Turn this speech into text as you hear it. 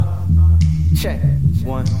Check.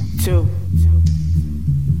 1, 2.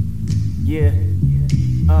 Yeah.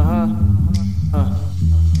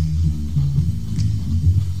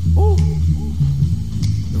 Ooh.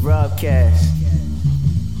 The Robcast.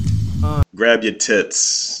 Grab your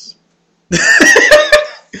tits.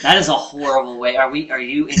 That is a horrible way. Are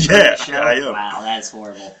you enjoying the show? I am. Wow, that's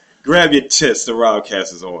horrible. Grab your tits. The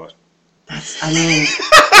Robcast is on. I mean,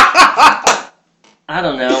 I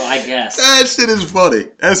don't know. I guess. That shit is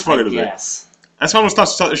funny. That's funny to me. Yes. That's how I'm gonna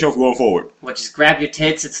start the show from going forward. What? Just grab your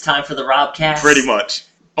tits. It's time for the Robcast. Pretty much.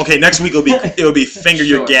 Okay, next week it'll be finger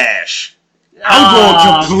your gash. Oh,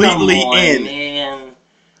 I'm going completely come on, in. Man.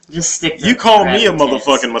 Just stick. You call me a grab your tits.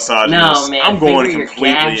 motherfucking misogynist. No, man. I'm going finger completely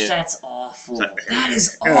your gash, in. That's awful. That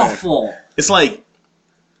is awful. It's like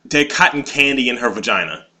they cotton candy in her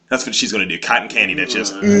vagina. That's what she's gonna do. Cotton candy. That's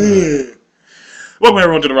just. Welcome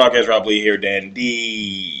everyone to the Robcast. Rob Lee here, Dan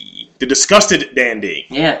D. The disgusted Dan D.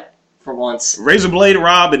 Yeah, for once. Razor Blade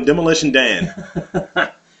Rob and Demolition Dan.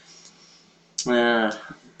 Well,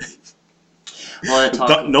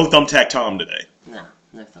 No thumbtack Tom today. No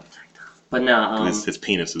thumbtack Tom. But no, his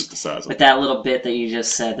penis is the size of with that little bit that you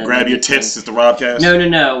just said. That grab your tits is the Robcast?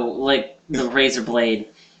 No. Like the razor blade.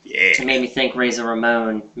 Yeah. It made me think Razor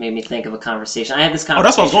Ramon. Made me think of a conversation. I had this that's what I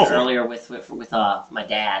was conversation going for. earlier with my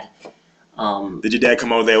dad. Did your dad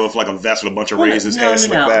come over there with like a vest with a bunch of razors, hair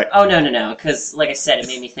slicked back? Oh, no. Because, like I said, it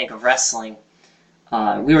made me think of wrestling.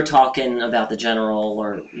 We were talking about the general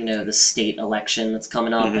or, the state election that's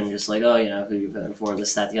coming up and just like, who you voting for,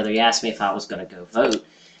 this, that, the other. He asked me if I was going to go vote.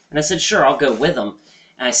 And I said, sure, I'll go with him.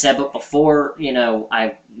 And I said, but before,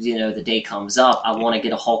 the day comes up, I want to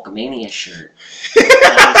get a Hulkamania shirt. And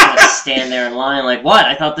I was going to stand there in line like, what?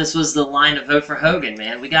 I thought this was the line to vote for Hogan,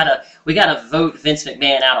 man. We gotta vote Vince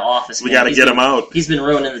McMahon out of office, man. We gotta get him out. He's been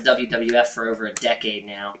ruining the WWF for over a decade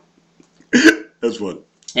now. That's what.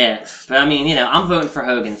 Yeah, but I mean, I'm voting for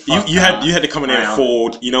Hogan. You had to come in there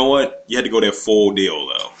full. You know what? You had to go there full deal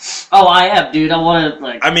though. Oh, I have, dude. I want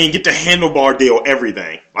to get the handlebar deal,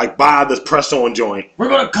 everything. Like buy this press-on joint. We're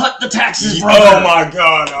gonna cut the taxes, brother. Oh my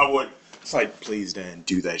God, I would. It's like, please, Dan,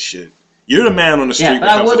 do that shit. You're the man on the street. Yeah, but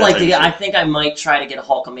I would like to get. I think I might try to get a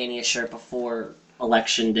Hulkamania shirt before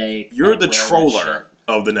Election Day. You're the troller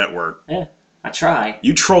of the network. Yeah, I try.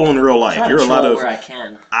 You troll in real life. You're a lot of where I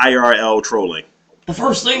can. IRL trolling. The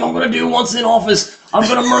first thing I'm going to do once in office, I'm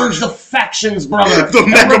going to merge the factions, brother. The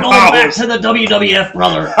and we're going back to the WWF,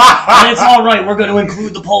 brother. And it's all right. We're going to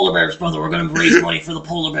include the Polar Bears, brother. We're going to raise money for the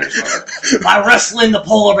Polar Bears, brother. By wrestling the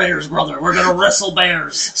Polar Bears, brother. We're going to wrestle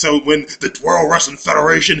bears. So when the World Wrestling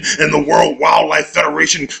Federation and the World Wildlife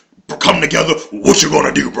Federation come together, what you going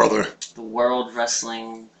to do, brother? The World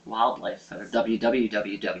Wrestling Wildlife Federation,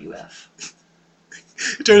 WWF.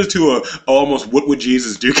 It turns into a almost what would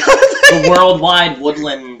Jesus do kind of thing. The Worldwide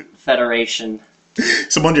Woodland Federation.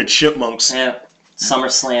 Some 100 chipmunks. Yeah.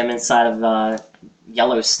 SummerSlam inside of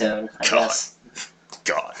Yellowstone, I guess.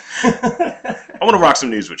 God. I want to rock some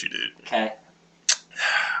news with you, dude. Okay.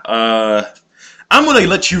 I'm going to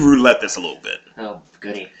let you roulette this a little bit. Oh,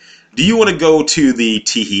 goody. Do you want to go to the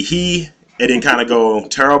tee-hee-hee and then kind of go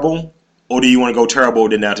terrible? Or do you want to go terrible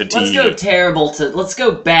then down to tee-hee-hee? Let's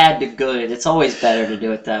go bad to good. It's always better to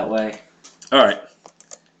do it that way. All right.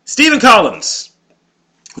 Stephen Collins,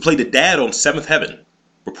 who played the dad on Seventh Heaven,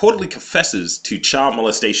 reportedly confesses to child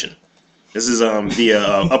molestation. This is via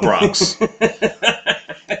Up Rocks.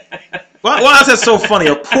 Why is that so funny?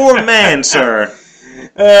 A poor man, sir.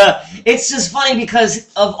 It's just funny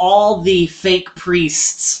because of all the fake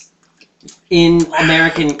priests in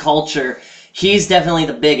American culture, he's definitely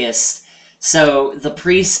the biggest. So the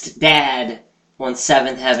priest dad on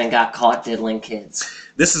Seventh Heaven got caught diddling kids.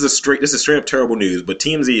 This is straight up terrible news, but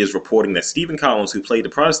TMZ is reporting that Stephen Collins, who played the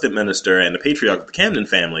Protestant minister and the patriarch of the Camden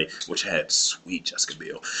family, which had sweet Jessica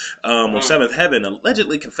Biel, on Seventh Heaven,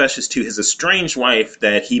 allegedly confesses to his estranged wife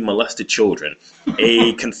that he molested children.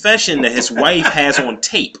 A confession that his wife has on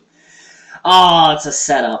tape. Oh, it's a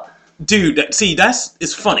setup. Dude,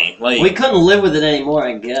 it's funny. Like, we couldn't live with it anymore,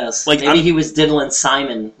 I guess. Like, maybe he was diddling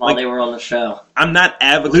Simon while they were on the show. I'm not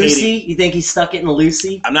advocating... Lucy? You think he stuck it in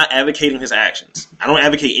Lucy? I'm not advocating his actions. I don't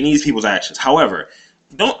advocate any of these people's actions. However,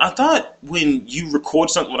 I thought when you record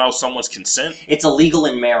something without someone's consent... It's illegal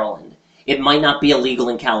in Maryland. It might not be illegal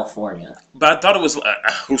in California. But I thought it was...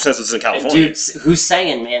 who says it's in California? Dude, who's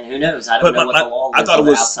saying, man? Who knows? I don't know what the law was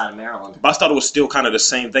outside of Maryland. But I thought it was still kind of the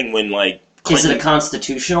same thing when, like... Clinton. Is it a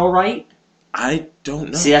constitutional right? I don't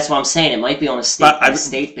know. See, that's what I'm saying. It might be on a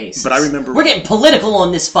state basis. But I remember... We're getting political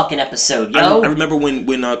on this fucking episode, yo! I remember when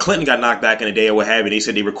Clinton got knocked back in the day or what have you, they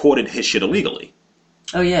said they recorded his shit illegally.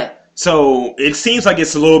 Oh, yeah. So, it seems like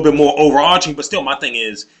it's a little bit more overarching, but still, my thing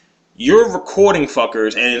is, you're recording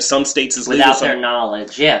fuckers, and in some states it's legal. Without their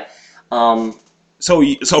knowledge, yeah. So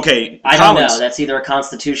it's okay. I don't know. That's either a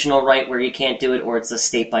constitutional right where you can't do it, or it's a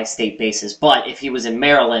state-by-state basis. But if he was in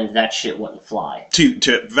Maryland, that shit wouldn't fly. To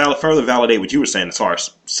further validate what you were saying as far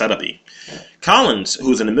as setup-y, Collins,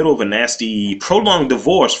 who's in the middle of a nasty, prolonged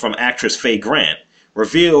divorce from actress Faye Grant,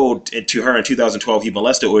 revealed to her in 2012 he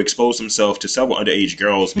molested or exposed himself to several underage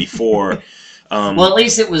girls before... well, at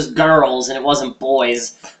least it was girls and it wasn't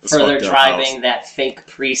boys, further driving that fake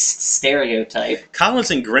priest stereotype. Collins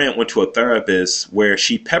and Grant went to a therapist where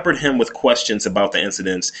she peppered him with questions about the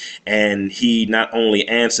incidents, and he not only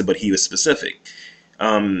answered, but he was specific.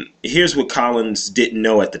 Here's what Collins didn't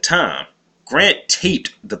know at the time. Grant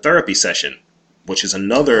taped the therapy session, which is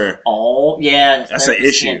another... Oh, yeah. That's an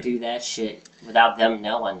issue. Can't do that shit without them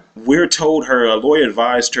knowing. We're told a lawyer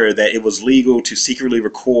advised her that it was legal to secretly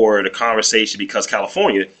record a conversation because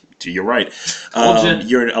California, to your right,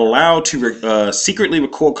 you're allowed to secretly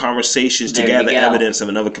record conversations to gather evidence of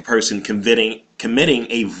another person committing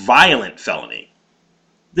a violent felony.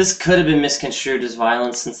 This could have been misconstrued as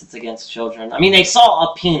violence since it's against children. I mean, they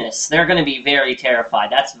saw a penis. They're going to be very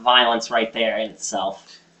terrified. That's violence right there in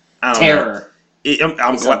itself. Terror.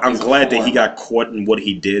 I'm glad that he got caught in what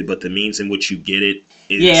he did, but the means in which you get it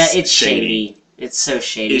is it's shady. It's so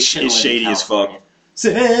shady. It's shady as fuck.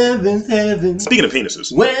 Seventh heaven. Speaking of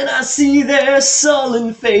penises. When I see their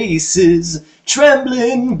sullen faces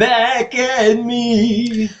trembling back at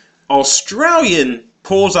me. Australian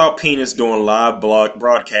pulls out penis during live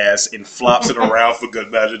broadcasts and flops it around for good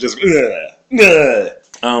measure. Just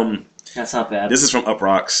That's not bad. This is from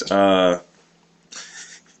Uprocks.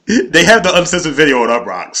 They have the uncensored video on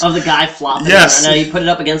Uprocks. Of the guy flopping. Yes. And then you put it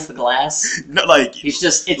up against the glass. No, like it's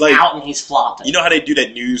out and he's flopping. You know how they do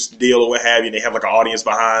that news deal or what have you, and they have like an audience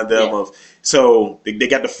behind them Yeah. So they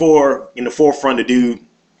got in the forefront to do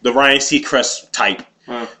the Ryan Seacrest type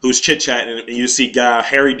who's chit-chatting, and you see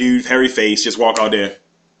hairy dude, hairy face, just walk out there.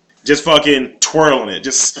 Just fucking twirling it.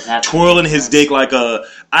 Twirling his dick like a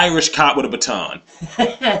Irish cop with a baton.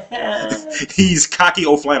 He's cocky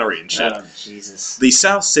O'Flannery and shit. Oh, Jesus. The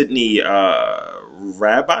South Sydney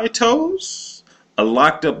Rabbitohs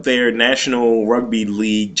locked up their National Rugby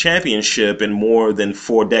League Championship in more than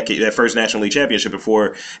 4 decades. Their first National League Championship in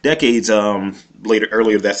 4 decades last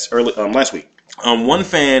week. One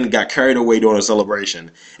fan got carried away during a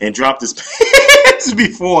celebration and dropped his pants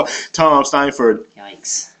before Tom Steinford.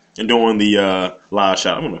 Yikes. And during the live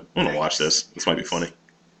shot. I'm gonna watch this. This might be funny.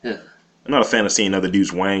 Ugh. I'm not a fan of seeing other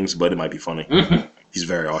dudes' wangs, but it might be funny. Mm-hmm. He's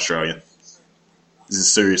very Australian. This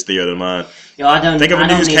is serious theater of mine. Yo, I don't Think of a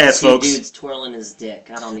newscast, folks. Dudes twirling his dick.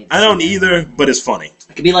 I don't either, but it's funny.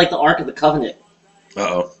 It could be like the Ark of the Covenant.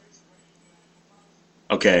 Uh-oh.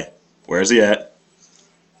 Okay. Where's he at?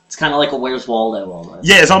 It's kind of like a Where's Waldo almost.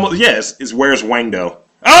 Yeah, it's almost. Yes, it's Where's Wangdo.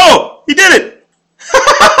 Oh, he did it.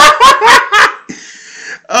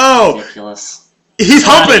 Oh, ridiculous. He's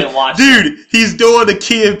humping, dude. He's doing the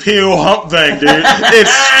Key and Peele hump thing, dude. It's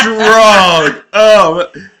strong. Oh,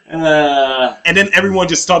 and then everyone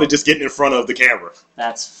just started getting in front of the camera.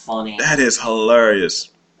 That's funny. That is hilarious.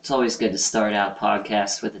 It's always good to start out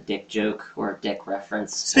podcasts with a dick joke or a dick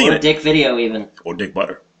reference, Speaking or a dick video even, or dick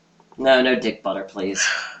butter. No dick butter, please.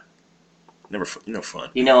 Never, fun.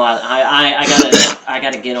 You know, I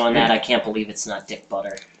gotta get on that. I can't believe it's not dick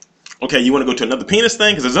butter. Okay, you want to go to another penis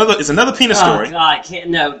thing? Because it's another penis story. Oh, God, I can't.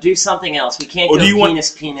 No, do something else. We can't go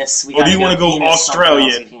penis. Or do you want to go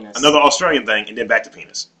Australian, another Australian thing, and then back to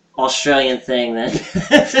penis? Australian thing, then.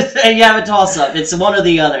 And you have a toss-up. It's one or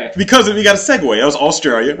the other. Because we got a segue. That was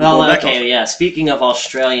Australia. Oh, okay, yeah. Speaking of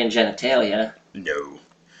Australian genitalia. No.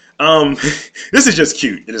 This is just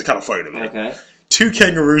cute. It is kind of funny to me. Okay. 2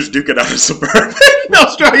 kangaroos duking out in a suburban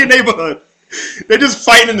Australian neighborhood. They're just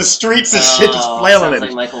fighting in the streets and shit, just flailing it.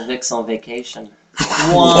 Sounds like Michael Vick's on vacation.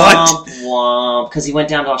 What? Womp. Because he went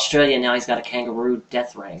down to Australia and now he's got a kangaroo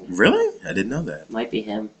death ring. Really? I didn't know that. Might be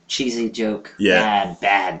him. Cheesy joke. Yeah.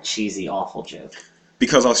 Bad, cheesy, awful joke.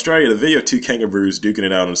 Because Australia, the video of 2 kangaroos duking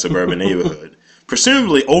it out in a suburban neighborhood.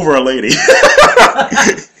 Presumably over a lady.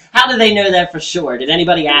 How do they know that for sure? Did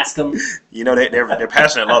anybody ask them? You know, they're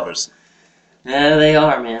passionate lovers. Yeah, they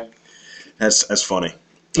are, man. That's funny.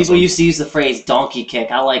 People used to use the phrase donkey kick.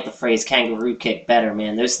 I like the phrase kangaroo kick better,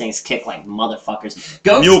 man. Those things kick like motherfuckers.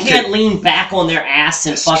 Goats can't lean back on their ass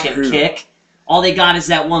and kick. All they got is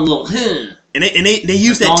that one little And they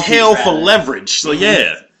use that tail for leverage. So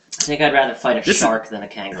yeah. I think I'd rather fight a shark than a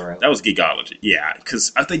kangaroo. That was geekology. Yeah,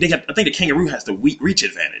 because I think the kangaroo has the reach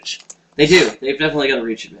advantage. They do. They've definitely got a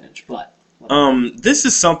reach advantage, but this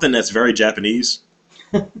is something that's very Japanese.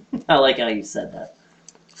 I like how you said that.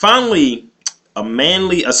 Finally,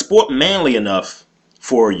 a sport manly enough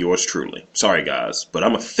for yours truly. Sorry, guys, but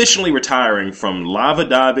I'm officially retiring from lava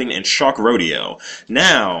diving and shark rodeo.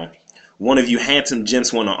 Now, one of you handsome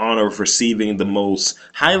gents want the honor of receiving the most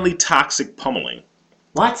highly toxic pummeling.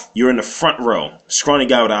 What? You're in the front row, scrawny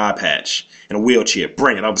guy with an eye patch, in a wheelchair.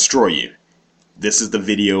 Bring it, I'll destroy you. This is the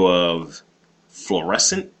video of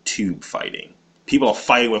fluorescent tube fighting. People are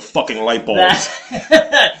fighting with fucking light bulbs.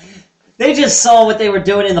 They just saw what they were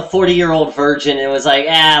doing in the 40-Year-Old Virgin and was like,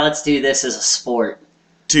 let's do this as a sport.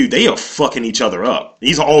 Dude, they are fucking each other up.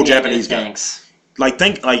 These are all Japanese no guys. thanks. I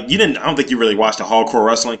don't think you really watched the hardcore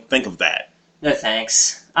wrestling. Think of that. No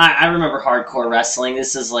thanks. I remember hardcore wrestling.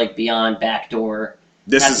 This is like beyond backdoor.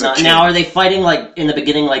 Now, are they fighting like in the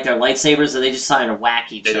beginning like they're lightsabers, or are they just trying to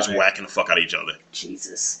whack each other? They're just whacking the fuck out of each other.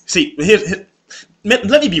 Jesus. See,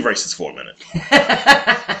 let me be racist for a minute.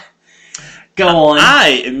 Go on.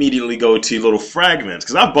 I immediately go to little fragments,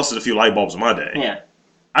 because I've busted a few light bulbs in my day. Yeah.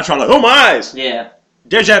 I try my eyes! Yeah.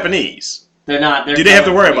 They're Japanese. They're not. Do they have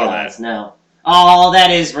to worry about that? No. Oh,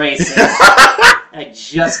 that is racist. I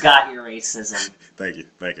just got your racism. Thank you.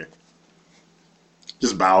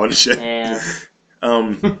 Just bowing and shit. Yeah.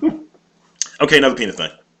 Okay, another penis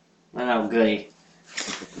thing. Oh, goody.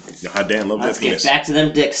 I damn love that penis. Let's get back to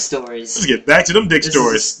them dick stories.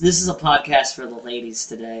 Stories. This is a podcast for the ladies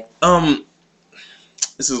today.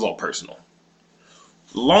 This is a little personal.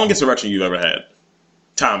 Longest erection you've ever had,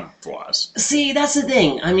 time-wise. See, that's the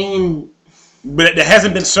thing. I mean... But it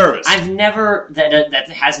hasn't been serviced. I've never... That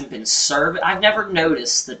hasn't been serviced. I've never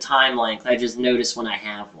noticed the time length. I just notice when I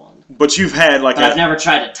have one. But you've had like I've never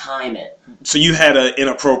tried to time it. So you had an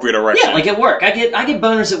inappropriate erection. Yeah, like at work. I get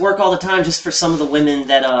boners at work all the time just for some of the women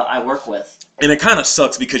that I work with. And it kind of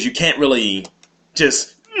sucks because you can't really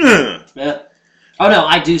just... Yeah. Oh, no,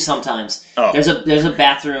 I do sometimes. Oh. There's a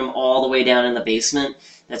bathroom all the way down in the basement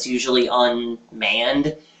that's usually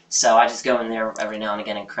unmanned, so I just go in there every now and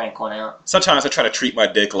again and crank one out. Sometimes I try to treat my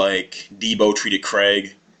dick like Debo treated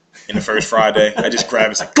Craig in the first Friday. I just grab it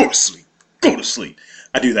and say, go to sleep.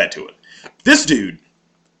 I do that to it. This dude...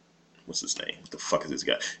 What's his name? What the fuck is this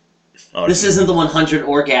guy? Oh, this isn't the 100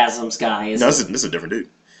 orgasms guy, is it? No, this is a different dude.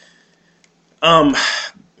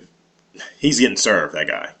 He's getting served, that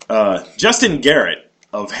guy. Justin Garrett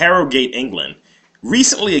of Harrogate, England,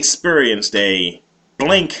 recently experienced a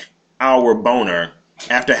blank-hour boner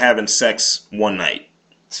after having sex one night.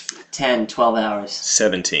 10, 12 hours.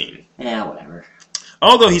 17. Yeah, whatever.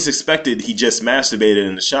 Although he suspected he just masturbated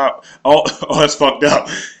in the shower. Oh, that's fucked up,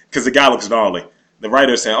 because the guy looks gnarly. The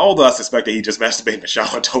writer is saying, although I suspected he just masturbated in the shower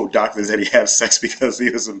and told doctors that he had sex because he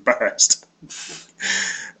was embarrassed.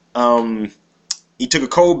 He took a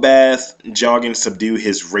cold bath, jogging to subdue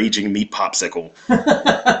his raging meat popsicle.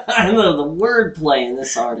 I love the wordplay in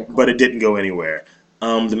this article. But it didn't go anywhere.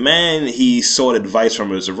 The man, he sought advice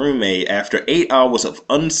from his roommate after 8 hours of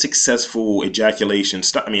unsuccessful erection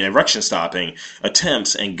stopping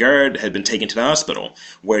attempts, and Gerd had been taken to the hospital,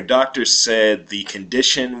 where doctors said the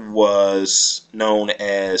condition was known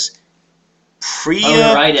as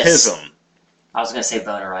priapism. I was going to say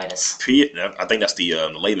boneritis. I think that's the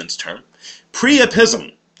layman's term.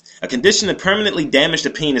 Priapism, a condition that permanently damages the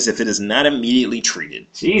penis if it is not immediately treated.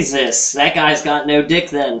 Jesus, that guy's got no dick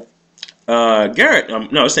then. Garrett,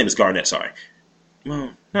 no, his name is Garnett, sorry.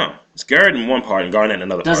 Well, no, it's Garrett in one part and Garnett in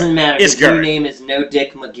another part. Doesn't matter, his new name is No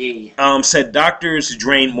Dick McGee. Said doctors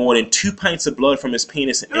drained more than 2 pints of blood from his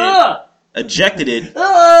penis and injected it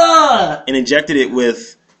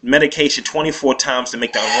with medication 24 times to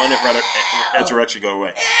make the unwanted resurrection go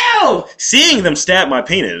away. Ew! Seeing them stab my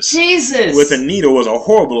penis Jesus! with a needle was a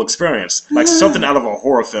horrible experience, like something out of a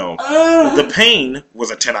horror film. The pain was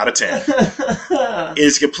a 10 out of 10. It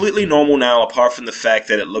is completely normal now, apart from the fact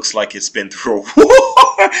that it looks like it's been through a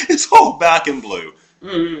war. It's all back in blue.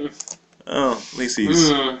 Oh, at least he's...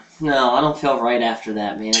 No, I don't feel right after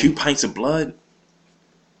that, man. 2 pints of blood?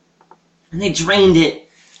 And they drained it.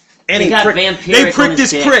 And they got vampiric They pricked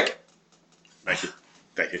his dick. prick.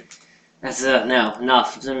 Thank you. That's no,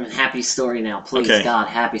 enough. Happy story now, please. Okay. God,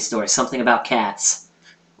 happy story. Something about cats.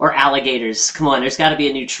 Or alligators. Come on, there's got to be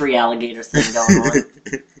a new tree alligator thing going on.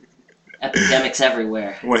 Epidemics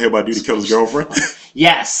everywhere. You want to hear about dude who killed his girlfriend?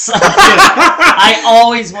 Yes. I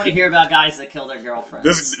always want to hear about guys that kill their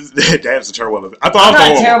girlfriends. Damn, it's a terrible individual. I'm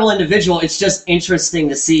not a terrible individual. It's just interesting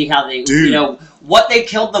to see how they, what they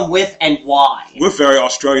killed them with and why. We're very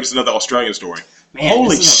Australian. It's another Australian story. Man,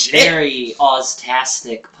 holy this is a very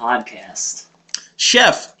Oztastic podcast.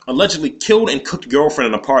 Chef allegedly killed and cooked girlfriend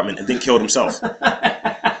in an apartment and then killed himself.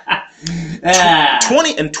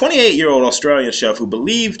 28-year-old Australian chef who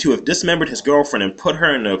believed to have dismembered his girlfriend and put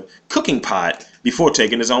her in a cooking pot before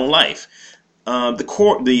taking his own life.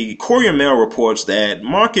 The Courier Mail reports that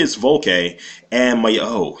Marcus Volke and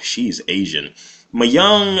she's Asian,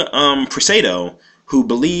 Mayung Presedo, who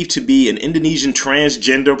believed to be an Indonesian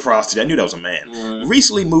transgender prostitute, I knew that was a man,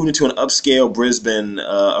 recently moved into an upscale Brisbane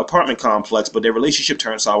apartment complex, but their relationship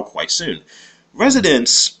turned sour quite soon.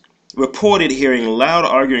 Residents reported hearing loud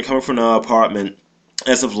arguing coming from the apartment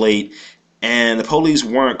as of late, and the police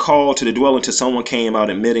weren't called to the dwelling until someone came out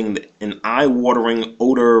admitting an eye-watering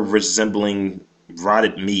odor resembling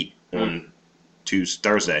rotted meat on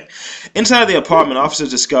Thursday. Inside the apartment, officers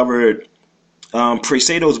discovered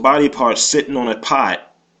Presedo's body parts sitting in a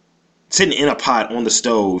pot on the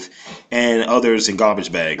stove, and others in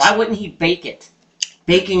garbage bags. Why wouldn't he bake it?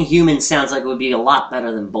 Baking humans sounds like it would be a lot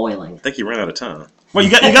better than boiling. I think he ran out of time. Well, you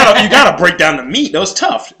gotta break down the meat. That was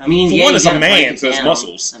tough. I mean, for one, it's a man, so it's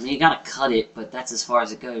muscles. I mean, you gotta cut it, but that's as far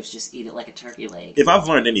as it goes. Just eat it like a turkey leg. If I've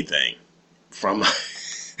learned anything from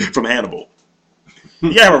Hannibal,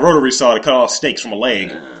 you gotta have a rotary saw to cut off steaks from a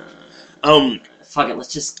leg. Fuck it,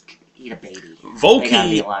 let's just eat a baby. Volke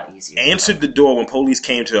be a lot easier. Answered the door when police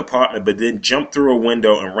came to the apartment, but then jumped through a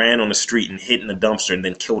window and ran on the street and hid in a dumpster and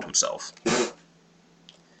then killed himself.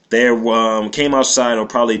 There came outside on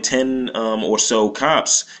probably 10 or so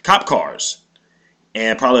cop cars,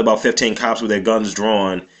 and probably about 15 cops with their guns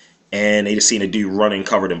drawn, and they just seen a dude running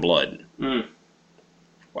covered in blood.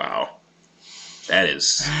 Wow. That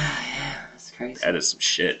is... yeah, that's crazy. That is some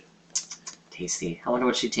shit. Tasty. I wonder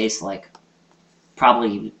what she tastes like.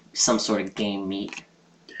 Probably some sort of game meat.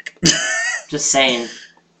 Just saying.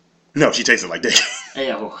 No, she tasted like dick.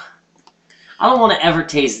 Ew. I don't want to ever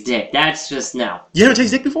taste dick. That's just no. You haven't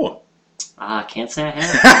tasted dick before? Can't say I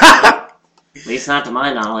have. At least not to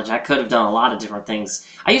my knowledge. I could have done a lot of different things.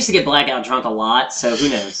 I used to get blackout drunk a lot, so who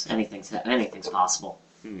knows? Anything's possible.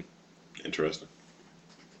 Interesting.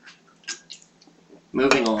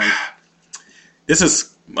 Moving on. This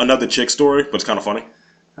is another chick story, but it's kind of funny.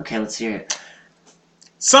 Okay, let's hear it.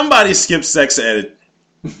 Somebody skipped sex ed.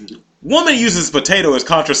 Woman uses potato as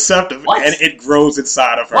contraceptive, and it grows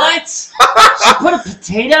inside of her. What? She put a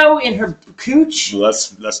potato in her cooch?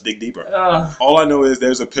 Let's dig deeper. All I know is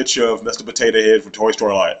there's a picture of Mr. Potato Head from Toy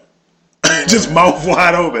Story Light. Just mouth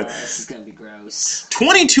wide open. This is going to be gross.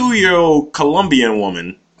 22-year-old Colombian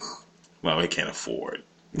woman. Well, they can't afford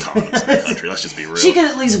condoms in the country. Let's just be real. She could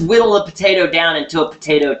at least whittle a potato down into a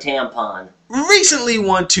potato tampon. Recently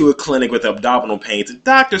went to a clinic with abdominal pains, and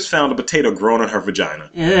doctors found a potato growing in her vagina.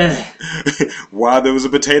 Why there was a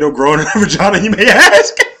potato growing in her vagina, you may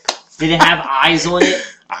ask? Did it have eyes on it?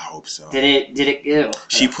 I hope so. Did it? Ew.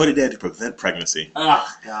 She put it there to prevent pregnancy. Oh,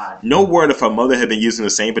 God. No word if her mother had been using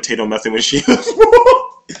the same potato method when she was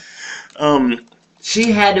born.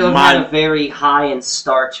 She had to have had a very high in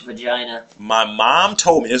starch vagina. My mom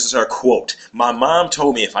told me, this is her quote, my mom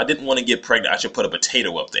told me if I didn't want to get pregnant, I should put a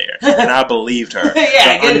potato up there. And I believed her.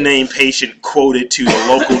 Yeah, the unnamed patient quoted to the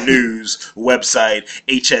local news website,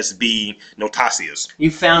 HSB Noticias.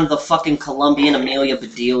 You found the fucking Colombian Amelia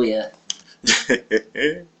Bedelia.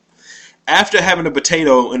 After having the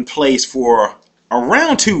potato in place for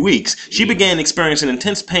around 2 weeks, she began experiencing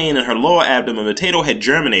intense pain in her lower abdomen. The potato had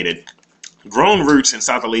germinated, grown roots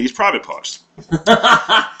inside the lady's private parts.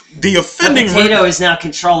 The offending potato is now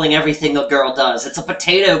controlling everything the girl does. It's a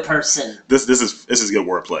potato person. This is good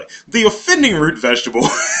wordplay. The offending root vegetable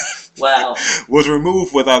wow. was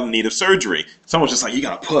removed without the need of surgery. Someone's just like, you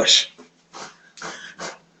gotta push.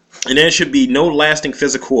 And there should be no lasting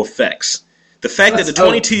physical effects. The fact that the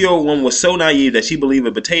 22-year-old woman was so naive that she believed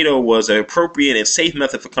a potato was an appropriate and safe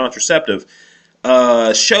method for contraceptive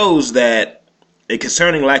shows that a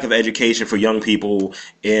concerning lack of education for young people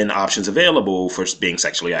in options available for being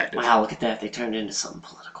sexually active. Wow, look at that. They turned it into something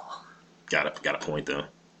political. Got a point, though.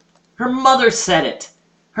 Her mother said it.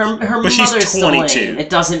 Her but mother's 22. It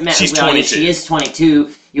doesn't matter. She's well, 22. She is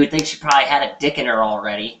 22. You would think she probably had a dick in her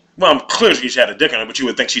already. Well, clearly she had a dick in her, but you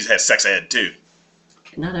would think she's had sex ed, too.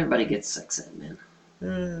 Not everybody gets sex ed,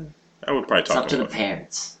 man. I would probably talk it's up to the her.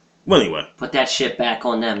 parents. Well, anyway. Put that shit back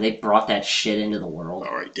on them. They brought that shit into the world.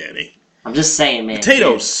 All right, Danny. I'm just saying, man.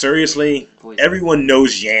 Potatoes, seriously? Poison. Everyone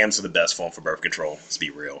knows yams are the best form for birth control. Let's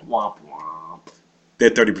be real. Womp womp.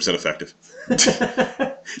 They're 30% effective.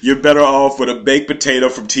 You're better off with a baked potato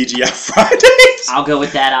from TGI Fridays. I'll go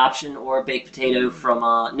with that option, or a baked potato from,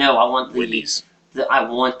 no, I want Wendy's. the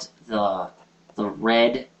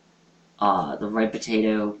red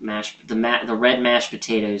potato mashed, the red mashed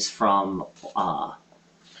potatoes from,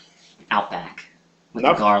 Outback. With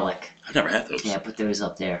the garlic. I've never had those. Yeah, put those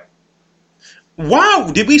up there. Wow,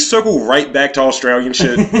 did we circle right back to Australian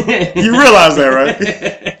shit? You realize that,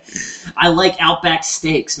 right? I like Outback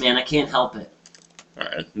steaks, man. I can't help it. All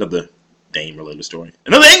right, another Dame-related story.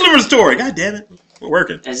 Another England story! God damn it. We're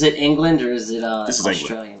working. Is it England or is it This is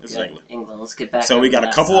Australian? England. This is England. England. Let's get back. So we got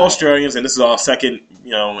a couple side. Australians, and this is our second,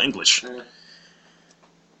 English.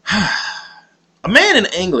 A man in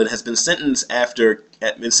England has been sentenced after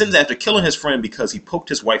killing his friend because he poked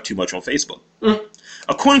his wife too much on Facebook.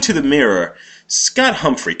 According to the Mirror, Scott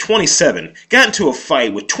Humphrey, 27, got into a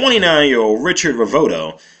fight with 29-year-old Richard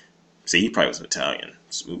Ravoto. See, he probably was an Italian.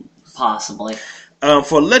 Smooth. Possibly.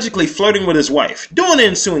 For allegedly flirting with his wife. During the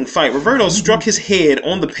ensuing fight, Roberto struck his head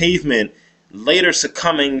on the pavement, later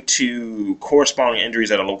succumbing to corresponding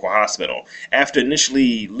injuries at a local hospital. After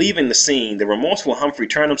initially leaving the scene, the remorseful Humphrey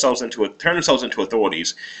turned themselves into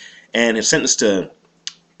authorities and is sentenced to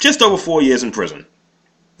just over 4 years in prison.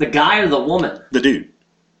 The guy or the woman? The dude.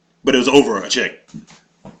 But it was over a chick.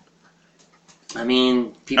 I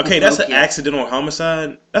mean, people. Okay, that's an accidental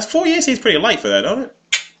homicide. That's 4 years. He's pretty light for that, don't it?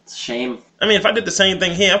 It's a shame. I mean, if I did the same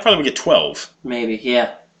thing here, I probably would get 12. Maybe,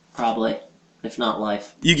 yeah, probably, if not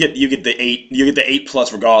life. You get the 8. You get the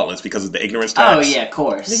 8+ regardless because of the ignorance tax. Oh yeah, of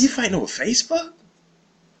course. Nigga, you fighting over Facebook?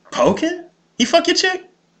 Poking? He fuck your chick?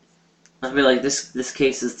 I'd be like, this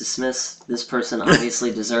case is dismissed. This person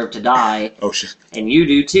obviously deserved to die. Oh shit. And you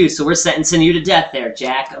do too. So we're sentencing you to death there,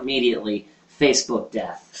 Jack. Immediately, Facebook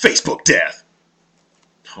death. Facebook death.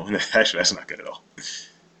 Oh, actually, that's not good at all.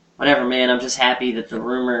 Whatever, man. I'm just happy that the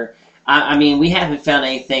rumor. I mean, we haven't found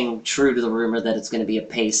anything true to the rumor that it's going to be a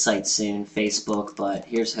pay site soon, Facebook. But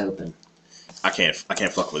here's hoping. I can't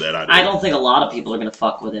fuck with that idea. I don't think a lot of people are going to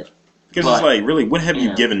fuck with it. Because it's like, really, what have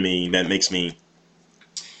you given me that makes me?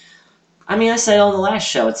 I mean, I said on the last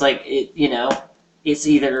show, it's like it's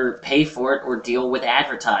either pay for it or deal with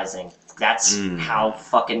advertising. That's how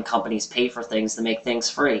fucking companies pay for things to make things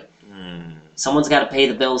free. Someone's got to pay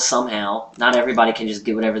the bills somehow. Not everybody can just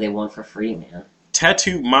get whatever they want for free, man.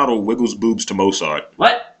 Tattoo model wiggles boobs to Mozart.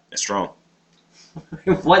 What? That's strong.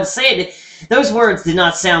 What? Say it. Those words did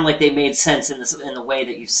not sound like they made sense in the way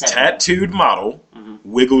that you said it. Tattooed model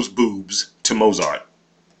wiggles boobs to Mozart.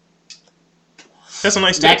 That's a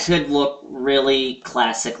nice That text. could look really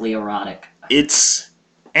classically erotic.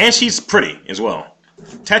 And she's pretty as well.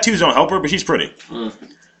 Tattoos don't help her, but she's pretty.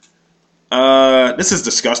 This is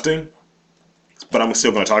disgusting, but I'm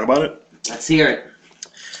still going to talk about it. Let's hear it.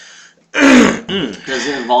 Does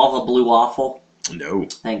it involve a blue waffle? No.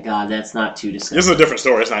 Thank God, that's not too disgusting. This is a different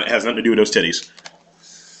story. It has nothing to do with those titties.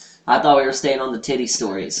 I thought we were staying on the titty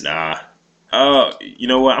stories. Nah. You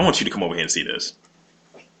know what? I want you to come over here and see this.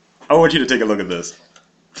 I want you to take a look at this.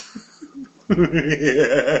 The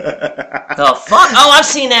fuck? Oh, I've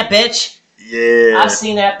seen that bitch. Yeah. I've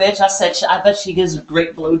seen that bitch. I bet she gives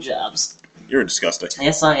great blowjobs. You're disgusting.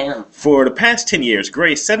 Yes, I am. For the past 10 years,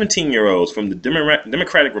 Gray, 17-year-olds from the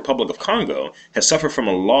Democratic Republic of Congo, has suffered from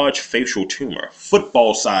a large facial tumor.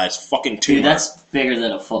 Football-sized fucking tumor. Dude, that's bigger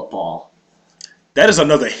than a football. That is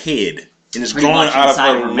another head, and it's Pretty growing much out of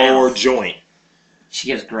inside her her lower mouth. joint. She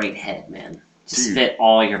gives great head, man. Just Dude. fit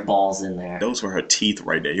all your balls in there. Those were her teeth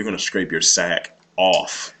right there. You're going to scrape your sack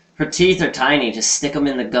off. Her teeth are tiny. Just stick them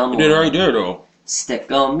in the gum. You did it right there, though. Stick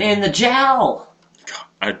them in the jowl. God,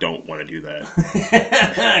 I don't want to do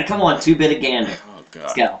that. Come on, two-bit of gander. Oh, God.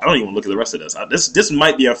 Let's go. I don't even look at the rest of this. This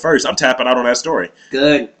might be a first. I'm tapping out on that story.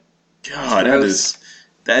 Good. God, Gross.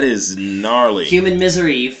 that is gnarly. Human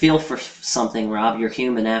misery. You feel for something, Rob. You're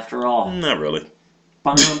human after all. Not really.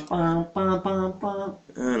 Bum, bum, bum, bum, bum.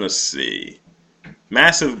 Let's see.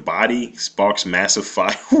 Massive body sparks massive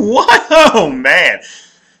fire. What? Oh, man.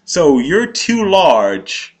 So you're too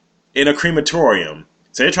large in a crematorium.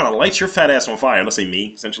 So they're trying to light your fat ass on fire. Let's say me,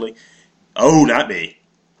 essentially. Oh, not me.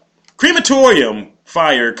 Crematorium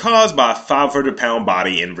fire caused by a 500-pound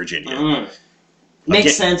body in Virginia.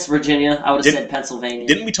 Makes sense, Virginia. I would have said Pennsylvania.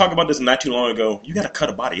 Didn't we talk about this not too long ago? You got to cut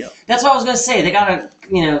a body up. That's what I was going to say. They got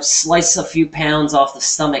to, slice a few pounds off the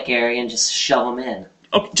stomach area and just shove them in.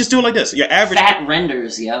 Okay, just do it like this. Your average Fat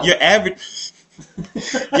renders, yo. Your average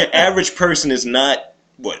person is not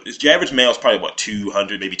what? Your average male is probably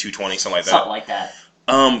 200, maybe 220, something like that. Something like that.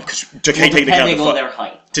 Depending on their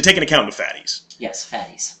height. To take into account the fatties. Yes,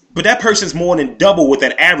 fatties. But that person's more than double what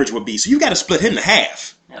that average would be. So you got to split him in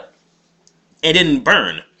half. Yep. And then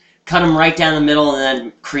burn. Cut him right down the middle and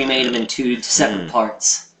then cremate him in two separate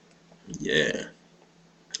parts. Yeah.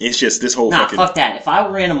 It's just this whole fuck that. If I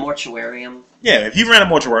were in a mortuarium... Yeah, if you ran a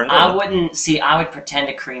mortuarium... I wouldn't... See, I would pretend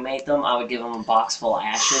to cremate them. I would give them a box full of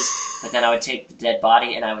ashes. But then I would take the dead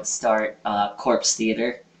body and I would start corpse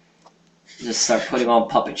theater. Just start putting on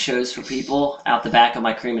puppet shows for people out the back of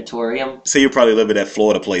my crematorium. So you probably live at that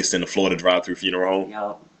Florida place in the Florida drive-thru funeral home.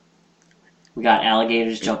 Yup. We got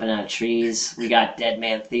alligators jumping out of trees. We got dead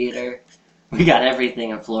man theater. We got everything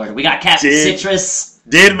in Florida. We got Captain Citrus.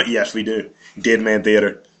 Yes, we do. Dead Man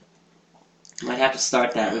Theater. Might have to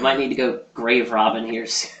start that. We might need to go grave robbing here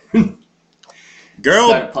soon. Girl,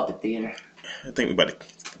 Start a puppet theater. I think we about to.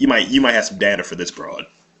 You might have some dander for this broad.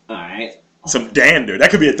 All right. Some dander.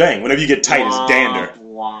 That could be a thing. Whenever you get tight, it's dander.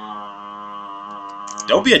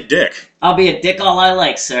 Don't be a dick. I'll be a dick all I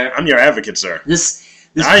like, sir. I'm your advocate, sir. This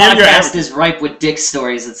I am your podcast advocate. is ripe with dick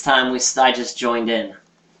stories. It's time I just joined in.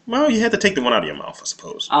 Well, you had to take the one out of your mouth, I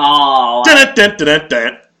suppose. Oh, Dun, dun, dun, dun,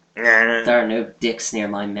 dun. there are no dicks near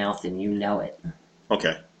my mouth, and you know it.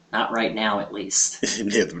 Okay. Not right now, at least.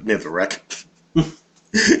 near the wreck.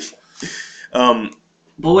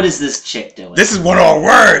 But what is this chick doing? This is one of our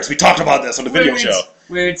words. We talked about this on the video show.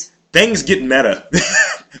 Words. Things get meta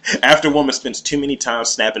after a woman spends too many times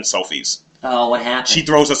snapping selfies. Oh, what happened? She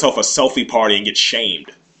throws herself a selfie party and gets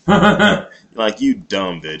shamed. Like, you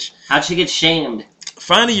dumb bitch. How'd she get shamed?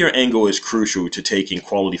 Finding your angle is crucial to taking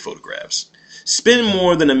quality photographs. Spend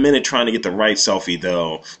more than a minute trying to get the right selfie,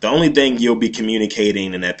 though. The only thing you'll be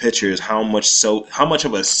communicating in that picture is how much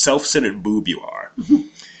of a self-centered boob you are.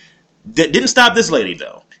 Didn't stop this lady,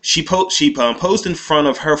 though. She posed in front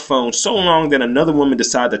of her phone so long that another woman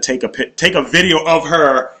decided to take a video of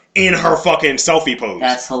her in her fucking selfie pose.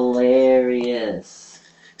 That's hilarious.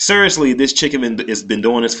 Seriously, this chick has been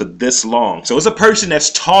doing this for this long. So it's a person that's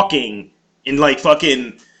talking and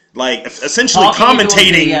essentially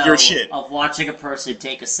commentating your shit. Of watching a person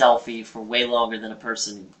take a selfie for way longer than a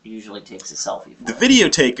person usually takes a selfie for. The video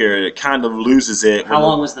taker kind of loses it. How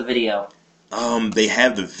long was the video? They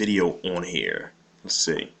have the video on here. Let's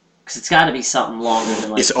see. Because it's got to be something longer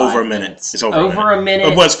than it's 5 over a minute. minutes. It's over a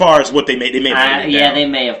minute. But as far as what they made it down. They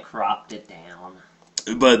may have cropped it down.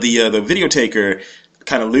 But the video taker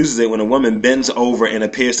kind of loses it when a woman bends over and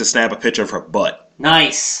appears to snap a picture of her butt.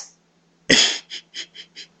 Nice.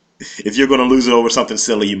 If you're going to lose it over something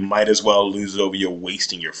silly, you might as well lose it over you're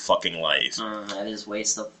wasting your fucking life. That is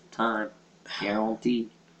waste of time. Guaranteed.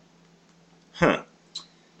 Huh.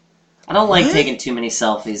 I don't like taking too many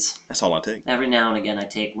selfies. That's all I take. Every now and again I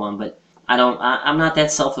take one, but I'm not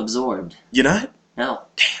that self-absorbed. You're not? No.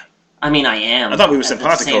 Damn. I mean, I am. I thought we were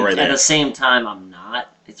simpatico right there. At the same time, I'm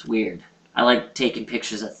not. It's weird. I like taking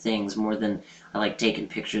pictures of things more than I like taking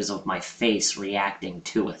pictures of my face reacting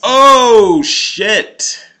to it. Oh,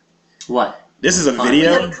 shit. What? This is a We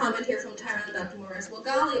video? have a comment here from Tyrone Dr. Morris. Well,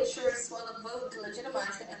 golly, it sure is swell of vogue to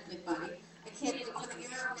legitimize the ethnic body. I can't even look at your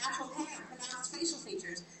natural hair, pronounced facial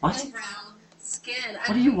features, What? and brown skin.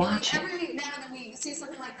 What are you watching? Every now and then we see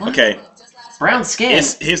something like that. Okay. Just last Brown week. skin?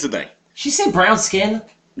 Here's the thing. She say brown skin?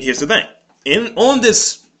 Here's the thing. On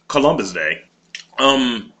this Columbus Day,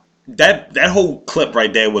 that whole clip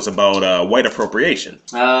right there was about white appropriation.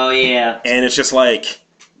 Oh, yeah. And it's just like,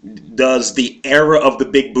 does the era of the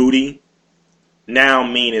big booty now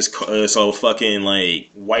mean so fucking like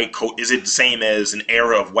white is it the same as an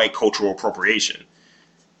era of white cultural appropriation?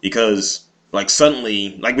 Because like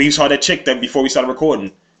suddenly, like we saw that chick that before we started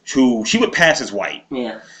recording, who she would pass as white.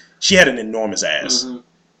 Yeah. She had an enormous ass. Mm-hmm.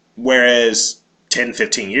 Whereas 10,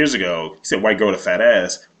 15 years ago, he said white girl with a fat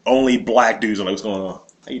ass. Only black dudes are like, what's going on?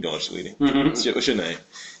 How you doing, sweetie? Mm-hmm. What's your name?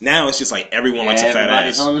 Now it's just like everyone likes a fat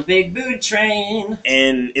Everybody's ass. on the big booty train.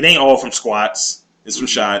 And it ain't all from squats. It's from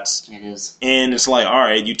shots. It is. And it's like, all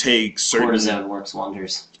right, you take Cortisone works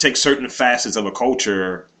wonders. certain facets of a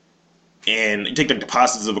culture, and you take the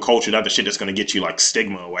positives of a culture, not the shit that's going to get you like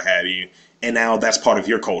stigma or what have you, and now that's part of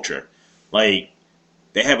your culture. Like,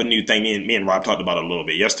 they have a new thing, me and Rob talked about it a little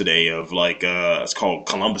bit yesterday, of like, it's called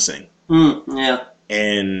Columbusing. Yeah.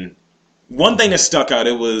 And one thing that stuck out,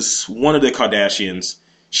 it was one of the Kardashians.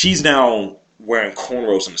 She's now wearing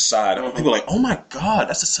cornrows on the side. And people are like, oh my God,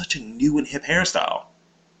 that's such a new and hip hairstyle.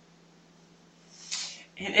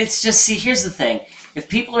 It's just, see, here's the thing. If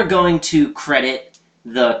people are going to credit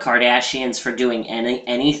the Kardashians for doing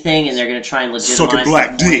anything, and they're going to try and legitimize Suck a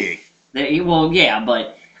black dick. Well, yeah,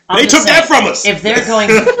 but I'm They just took that from us. If they're going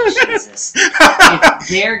to, Jesus, if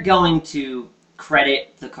they're going to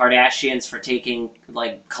credit the Kardashians for taking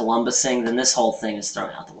like Columbusing, then this whole thing is thrown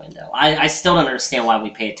out the window. I still don't understand why we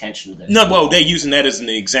pay attention to this. No, well, they're using that as an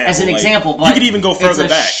example. As an like, example, but you could even go further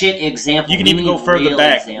it's a back. Shit example. You can We even go need further real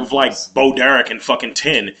back examples. with like Bo Derek and fucking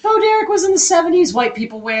 10. Bo Derek was in the 70s. White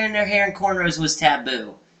people wearing their hair in cornrows was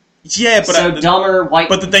taboo. Yeah, but So dumber white.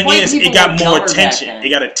 But the thing white is, people it got were more dumber back attention. then. It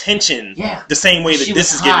got attention. Yeah. The same way that She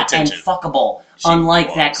this was is getting hot attention. and fuckable, She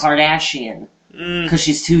unlike that was. Kardashian, because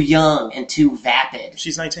she's too young and too vapid.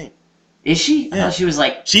 She's 19. Is she? I Yeah. thought she was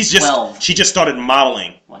like She's 12. just she just started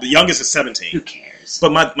modeling. What? The youngest is 17. Who cares?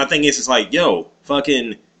 But my thing is, it's like, yo,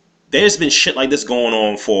 fucking, there's been shit like this going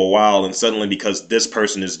on for a while, and suddenly because this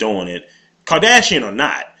person is doing it, Kardashian or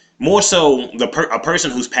not, more so a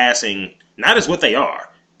person who's passing not as what they are,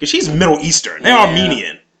 because she's Middle Eastern. They're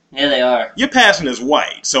Armenian. Yeah, they are. You're passing as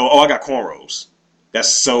white, so I got cornrows.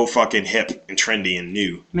 That's so fucking hip and trendy and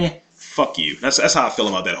new. Meh. Fuck you. That's how I feel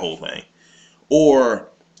about that whole thing. Or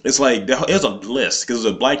it's like there's a list because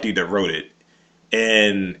there's a black dude that wrote it,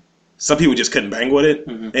 and some people just couldn't bang with it.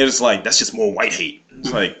 Mm-hmm. They're just like, that's just more white hate.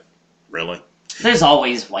 It's like, really? There's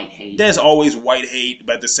always white hate. There's always white hate,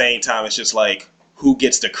 but at the same time, it's just like, who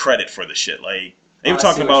gets the credit for the shit? Like, they were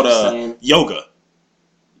talking about yoga.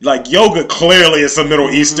 Like, yoga clearly is some Middle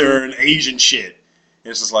Eastern, Asian shit. And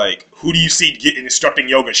it's just like, who do you see instructing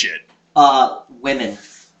yoga shit? Women.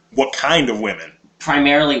 What kind of women?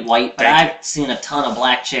 Primarily white, but I've seen a ton of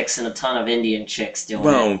black chicks and a ton of Indian chicks doing it.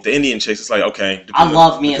 Well, the Indian chicks, it's like, okay. I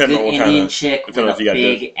love me a good Indian chick with a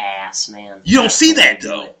big ass, man. You don't see that,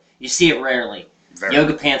 though. You see it rarely.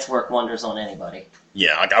 Yoga pants work wonders on anybody.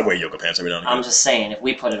 Yeah, I wear yoga pants every now and again. I'm just saying, if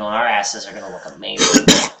we put it on, our asses are going to look amazing.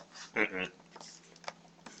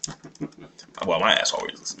 Well, my ass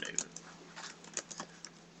always looks amazing.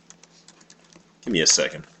 Give me a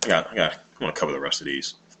second. I want to cover the rest of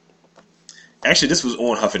these. Actually, this was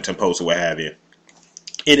on Huffington Post or what have you.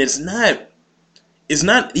 And it's not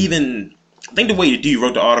even, I think the way you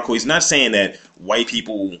wrote the article, he's not saying that white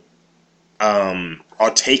people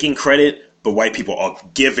are taking credit, but white people are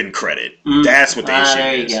given credit. That's what the issue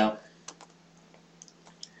there is. You go.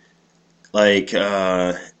 Like,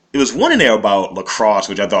 it was one in there about lacrosse,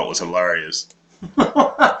 which I thought was hilarious.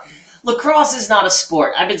 Lacrosse is not a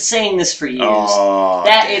sport. I've been saying this for years.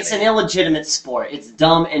 It's an illegitimate sport. It's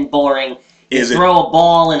dumb and boring. You throw a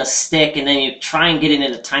ball and a stick, and then you try and get it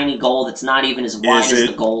in a tiny goal that's not even as wide as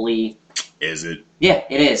the goalie. Is it? Yeah,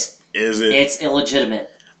 it is. Is it? It's illegitimate.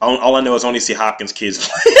 All I know is only see Hopkins kids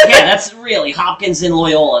play. Yeah, that's really Hopkins and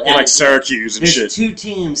Loyola. And like Syracuse and shit. There's 2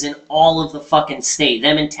 teams in all of the fucking state.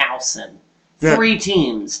 Them and Towson. 3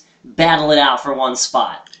 teams battle it out for one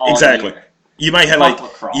spot. Exactly. Year. You might have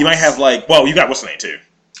well, you got what's the name too?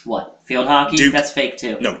 What? Field hockey? Duke. That's fake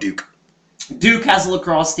too. No, Duke. Duke has a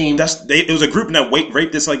lacrosse team. It was a group that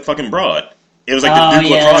raped this like fucking broad. It was like the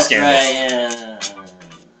Duke lacrosse scandal. Right, yeah.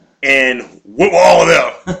 And what were all of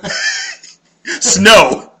them?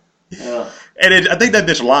 Snow. And I think that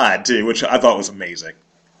bitch lied too, which I thought was amazing.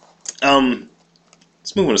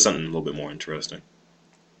 Let's move on to something a little bit more interesting.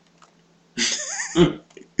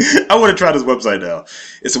 I want to try this website now.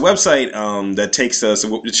 It's a website that takes us,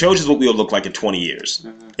 it shows us what we'll look like in 20 years.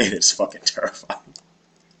 And it's fucking terrifying.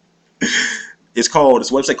 It's a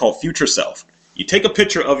website called Future Self. You take a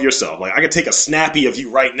picture of yourself. Like, I could take a snappy of you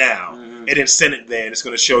right now and then send it there. And it's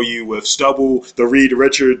going to show you with stubble, the Reed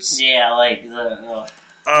Richards. Yeah, like the...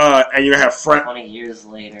 and you're going to have 20 years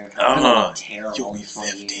later. I'm going to look terrible in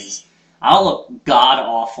 20 years. I'll look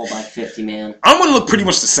god-awful by 50, man. I'm going to look pretty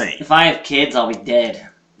much the same. If I have kids, I'll be dead.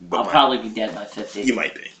 I'll probably be dead by 50. You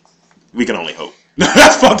might be. We can only hope.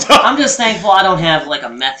 That's fucked up. I'm just thankful I don't have, like, a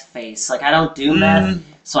meth face. Like, I don't do meth,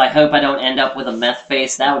 so I hope I don't end up with a meth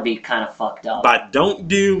face. That would be kind of fucked up. By don't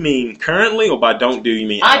do, mean currently, or by don't do, you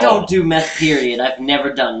mean I don't do meth, period. I've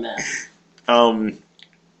never done meth. I want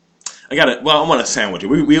to sandwich it.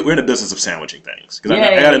 We're in the business of sandwiching things.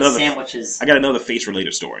 Sandwiches. I got another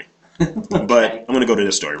face-related story. Okay. But I'm going to go to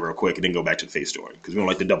this story real quick and then go back to the face story, because we don't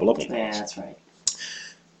like to double up on things. Yeah, that's right.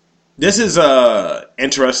 This is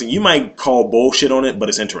interesting. You might call bullshit on it, but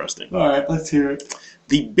it's interesting. All right, let's hear it.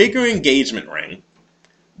 The bigger engagement ring,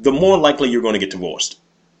 the more likely you're going to get divorced.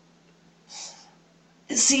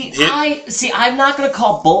 I'm not going to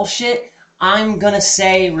call bullshit. I'm going to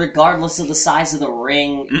say, regardless of the size of the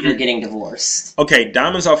ring, you're getting divorced. Okay,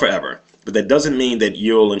 diamonds are forever, but that doesn't mean that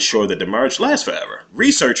you'll ensure that the marriage lasts forever.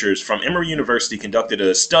 Researchers from Emory University conducted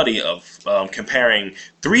a study of comparing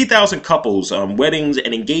 3,000 couples' weddings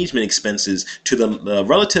and engagement expenses to the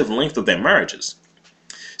relative length of their marriages.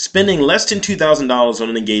 Spending less than $2,000 on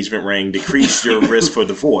an engagement ring decreased your risk for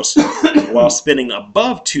divorce, while spending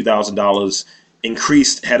above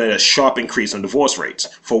 $2,000 had a sharp increase on divorce rates.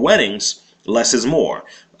 For weddings, less is more.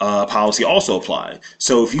 Policy also applied.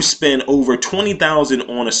 So if you spend over $20,000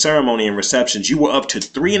 on a ceremony and receptions, you were up to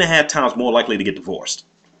 3.5 times more likely to get divorced.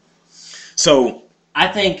 So I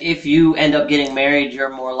think if you end up getting married, you're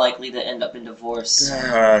more likely to end up in divorce.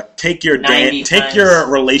 Take your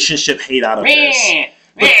relationship hate out of this.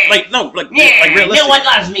 But, realistically, no one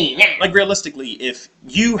loves me. Like realistically, if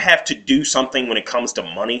you have to do something when it comes to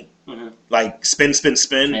money, like spend,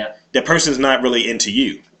 that person's not really into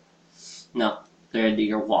you. No, they're into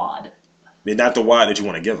your wad. They're not the wad that you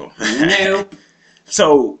want to give them. Nope.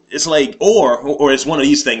 So it's like, or it's one of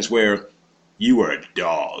these things where you were a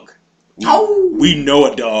dog We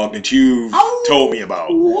know a dog that you've told me about.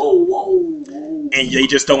 And they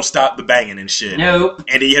just don't stop the banging and shit. Nope.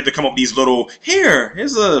 And then you have to come up with these little,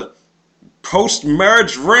 here's a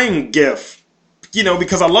post-marriage ring gift. You know,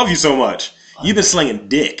 because I love you so much. You've been slinging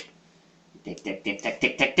dick. Dick, dick, dick, dick,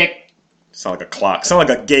 dick, dick, dick. Sound like a clock. Sound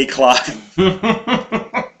like a gay clock.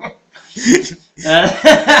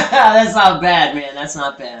 That's not bad, man. That's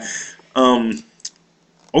not bad.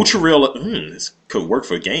 Ultra real. This could work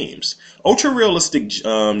for games. Ultra realistic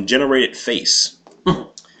generated face. It's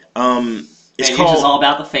Man, you're called. just all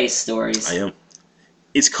about the face stories. I am.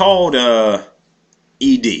 It's called ED.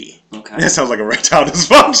 Okay. That sounds like erectile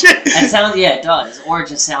dysfunction. It sounds, yeah, it does. Or it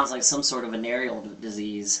just sounds like some sort of venereal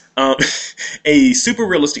disease. A super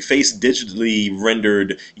realistic face digitally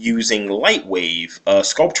rendered using Lightwave,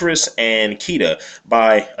 Sculptress, and Kita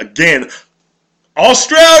by, again,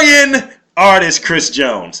 Australian artist Chris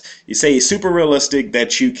Jones. You say super realistic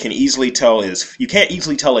that you can't easily tell it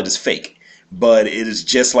is fake. But it is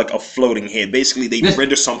just like a floating head. Basically, they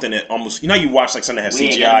render something that almost... You know, you watch like something that has We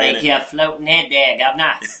CGI ain't gonna in make it. you a floating head there,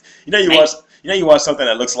 governor. You watch something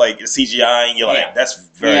that looks like it's CGI, and you're like, that's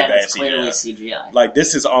very bad that's CGI. clearly CGI. Like,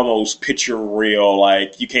 this is almost picture real.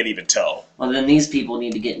 Like, you can't even tell. Well, then these people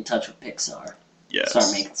need to get in touch with Pixar. Yes.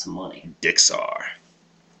 Start making some money. Dixar.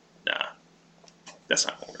 Nah. That's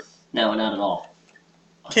not gonna work. No, not at all.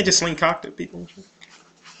 You can't just sling cock to people.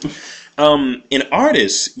 An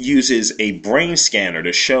artist uses a brain scanner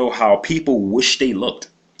to show how people wish they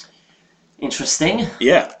looked. Interesting.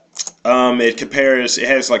 Yeah. It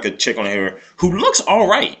has like a chick on here who looks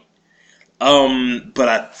alright. But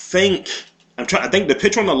I think the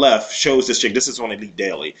picture on the left shows this chick. This is on Elite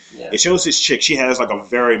Daily. Yeah. It shows this chick. She has like a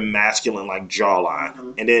very masculine like jawline.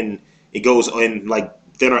 Mm-hmm. And then it goes in like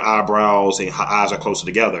thinner eyebrows and her eyes are closer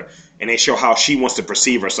together. And they show how she wants to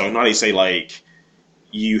perceive herself. Now they say like,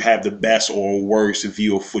 you have the best or worst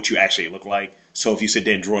view of what you actually look like. So if you sit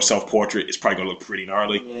there and draw a self-portrait, it's probably going to look pretty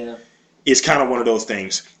gnarly. Yeah. It's kind of one of those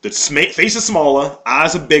things. The face is smaller,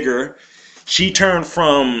 eyes are bigger. She turned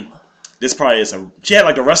from, she had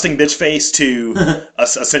like a resting bitch face to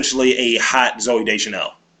essentially a hot Zoe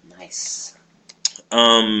Deschanel. Nice.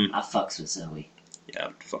 I fucks with Zoe. Yeah,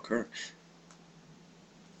 fuck her.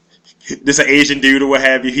 This an Asian dude or what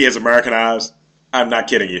have you. He has American eyes. I'm not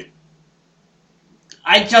kidding you.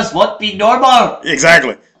 I just want to be normal.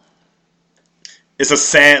 Exactly. It's a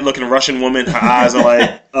sad-looking Russian woman. Her eyes are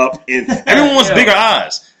like up. Everyone wants bigger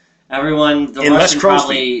eyes. Everyone, the and Russian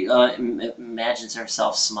probably imagines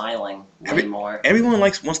herself smiling way more. Everyone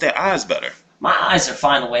wants their eyes better. My eyes are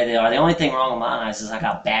fine the way they are. The only thing wrong with my eyes is I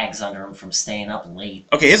got bags under them from staying up late.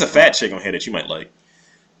 Okay, here's a fat chick on here that you might like.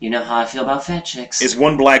 You know how I feel about fat chicks. It's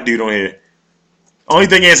one black dude on here. Only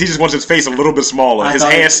thing is, he just wants his face a little bit smaller. His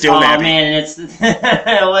hair's still nappy. Oh man, it's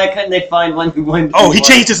why couldn't they find one who went? Oh, he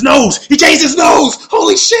changed his nose. He changed his nose.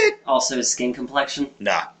 Holy shit! Also, his skin complexion.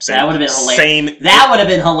 Nah, same, that would have been hilarious. That would have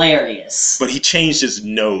been hilarious. But he changed his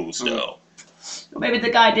nose though. Well, maybe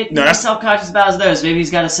the guy didn't be self-conscious about his nose. Maybe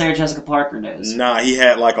he's got a Sarah Jessica Parker nose. Nah, he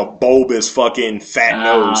had like a bulbous fucking fat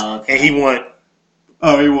nose, okay. and he went.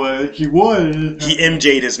 He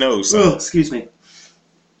MJ'd his nose. So. Oh, excuse me.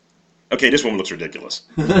 Okay, this woman looks ridiculous.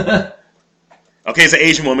 Okay, it's an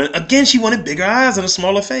Asian woman. Again, she wanted bigger eyes and a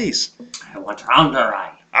smaller face. I want rounder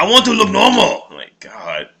eye. I want to look normal. Oh my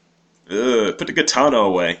God. Ugh, put the katana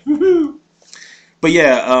away. But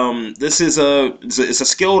yeah, this is it's a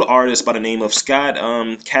skilled artist by the name of Scott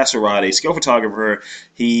Casserade, a skilled photographer.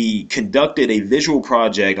 He conducted a visual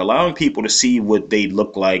project allowing people to see what they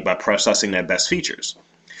look like by processing their best features.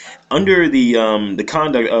 Under the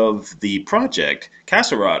conduct of the project,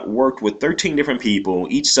 Casserade worked with 13 different people.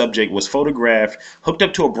 Each subject was photographed, hooked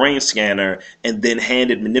up to a brain scanner, and then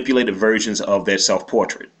handed manipulated versions of their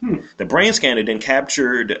self-portrait. The brain scanner then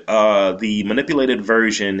captured the manipulated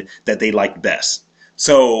version that they liked best.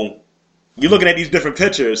 So you're looking at these different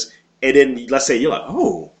pictures, and then let's say you're like,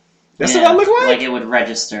 oh, that's what I look like? Like it would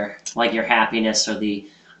register, like your happiness or the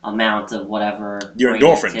amount of whatever. Your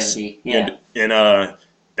endorphins. Activity. Yeah. And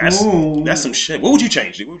that's some shit. What would you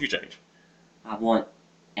change? I want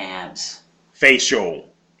abs. Facial.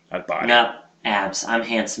 Not body. No, abs. I'm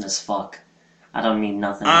handsome as fuck. I don't need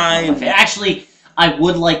nothing. Actually, I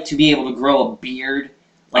would like to be able to grow a beard,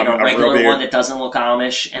 like a regular one that doesn't look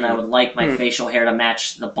Amish, and I would like my facial hair to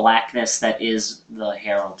match the blackness that is the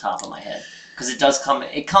hair on top of my head. Because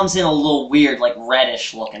it comes in a little weird, like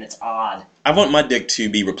reddish looking. It's odd. I want my dick to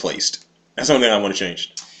be replaced. That's the only thing I want to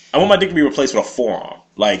change. I want my dick to be replaced with a forearm.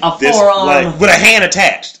 Like forearm. Like, with a hand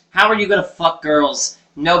attached. How are you going to fuck girls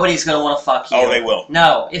Nobody's gonna want to fuck you. Oh, they will.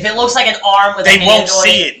 No, if it looks like an arm with a hand won't on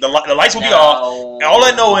see it. The lights will be off. All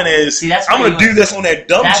I know is See, that's I'm where gonna do this on that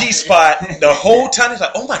dumb G spot the whole time. It's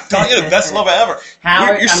like, oh my god, you're the best lover ever.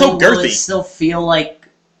 You're so girthy. Will it still feel like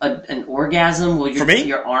an orgasm? Will For me?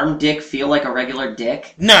 Your arm dick feel like a regular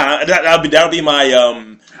dick? Nah, that'll be my.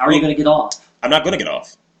 How are you gonna get off? I'm not gonna get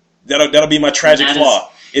off. That'll be my tragic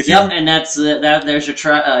flaw. And that's there's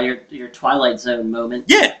your Twilight Zone moment.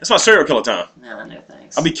 Yeah, that's my serial killer time. No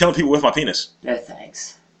thanks. I'll be killing people with my penis. No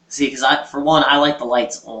thanks. See, because I like the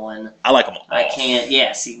lights on. I like them all. I can't.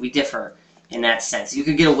 Yeah, see, we differ in that sense. You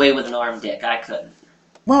could get away with an arm dick. I couldn't.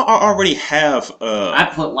 Well, I already have. I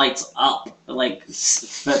put lights up, like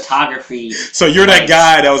photography. So you're lights. that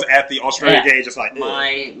guy that was at the Australia game, just like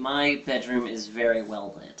my bedroom is very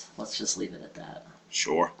well lit. Let's just leave it at that.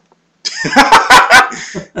 Sure.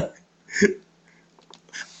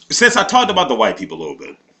 Since I talked about the white people a little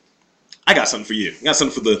bit, I got something for you. I got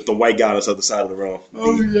something for the white guy on the other side of the room.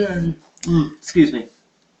 Excuse me.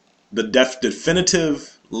 The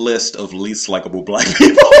definitive list of least likable black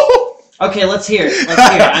people. Okay, let's hear it.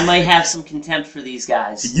 I might have some contempt for these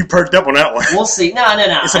guys. You perked up on that one. We'll see. No.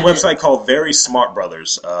 It's a website called Very Smart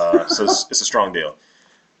Brothers, so it's a strong deal.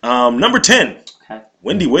 Number 10, okay.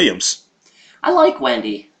 Wendy Williams. I like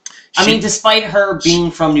Wendy. I mean, despite her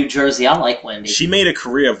being from New Jersey, I like Wendy. She made a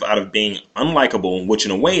career out of being unlikable, which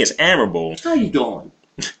in a way is admirable. How you doing?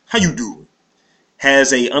 How you doing?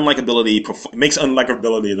 Has a makes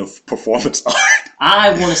unlikability of performance art.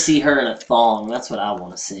 I want to see her in a thong. That's what I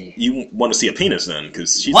want to see. You want to see a penis then?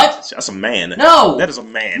 Because that's a man. No! That is a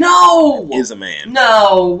man. No! Is a man.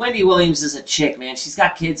 No! Wendy Williams is a chick, man. She's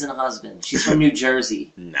got kids and a husband. She's from New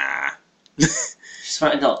Jersey. Nah. She's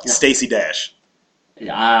from... No. Stacey Dash.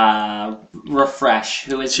 Refresh.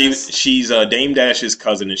 Who is She's Dame Dash's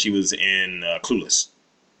cousin, and she was in Clueless.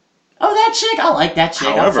 Oh, that chick? I like that chick.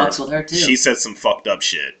 However, I fucks with her, too. She said some fucked up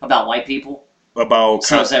shit. About white people? So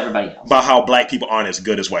is everybody else. About how black people aren't as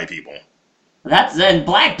good as white people. Then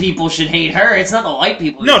black people should hate her. It's not the white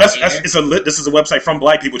people. No, this is a website from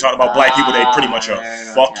black people talking about black people. They pretty much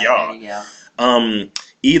fuck y'all.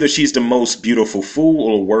 Either she's the most beautiful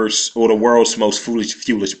fool, or the world's most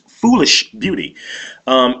foolish beauty.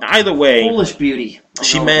 Either way, foolish beauty.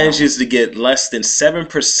 She manages to get less than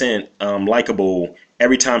 7% likable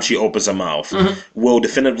every time she opens her mouth. Mm-hmm. Will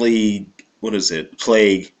definitively,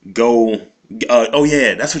 go. Oh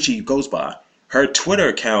yeah, that's what she goes by. Her Twitter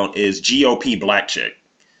account is GOP Black Chick.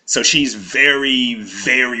 So she's very,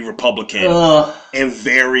 very Republican and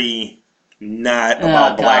very not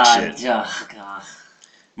about black shit. Oh, God.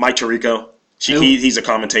 Mike Tirico. He's a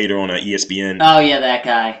commentator on ESPN. Oh, yeah, that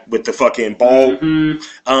guy. With the fucking ball.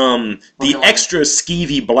 Mm-hmm. The extra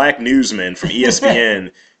skeevy black newsman from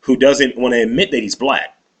ESPN who doesn't want to admit that he's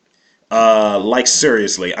black.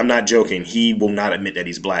 Seriously, I'm not joking. He will not admit that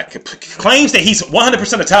he's black. Claims that he's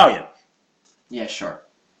 100% Italian. Yeah, sure.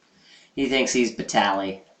 He thinks he's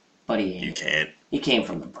Batali, but he ain't. You can't. He came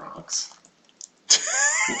from the Bronx.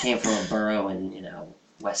 He came from a borough in,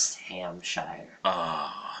 West Hampshire.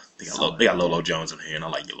 They got Lolo Jones in here, and I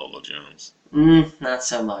like your Lolo Jones. Not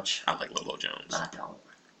so much. I like Lolo Jones. I don't.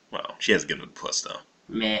 Well, she has a good puss, though.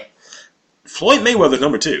 Meh. Floyd Mayweather's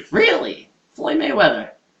number 2. Really? Floyd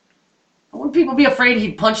Mayweather? Wouldn't people be afraid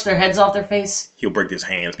he'd punch their heads off their face? He'll break his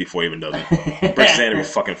hands before he even does it. Breaks his hand every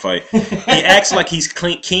fucking fight. He acts like he's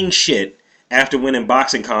king shit after winning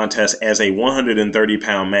boxing contests as a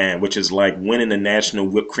 130-pound man, which is like winning the national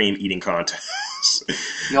whipped cream eating contest.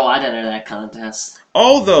 Yo, I'd enter that contest.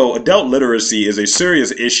 Although adult literacy is a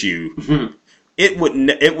serious issue, it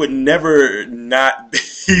would never not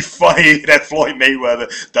be funny that Floyd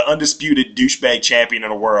Mayweather, the undisputed douchebag champion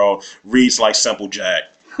of the world, reads like Simple Jack.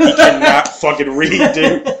 He cannot fucking read,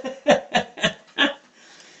 dude.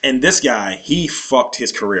 And this guy, he fucked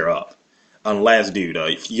his career up. Last dude,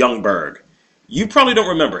 Young Berg. You probably don't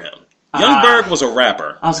remember him. Young Berg was a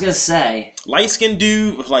rapper. I was going to say. Light-skinned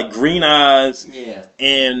dude with green eyes. Yeah.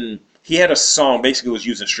 And he had a song, basically was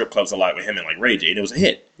used in strip clubs a lot with him and Ray J, and it was a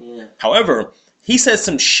hit. Yeah. However, he said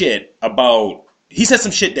some shit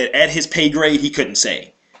that at his pay grade he couldn't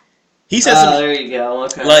say. He said there you go.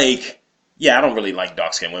 Okay. Yeah, I don't really like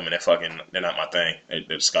dark-skinned women. They're not my thing. They're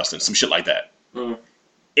disgusting. Some shit like that.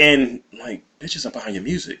 And, bitches are behind your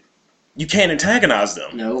music. You can't antagonize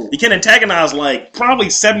them. No. You can't antagonize, probably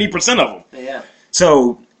 70% of them. Yeah.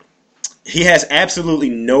 So, he has absolutely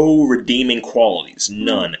no redeeming qualities.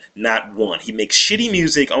 None. Not one. He makes shitty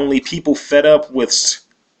music only people fed up with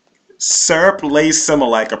syrup-laced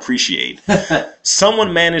Similac appreciate.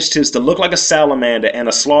 Someone managed to look like a salamander and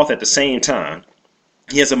a sloth at the same time.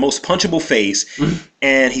 He has the most punchable face,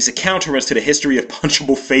 and he's a counterist to the history of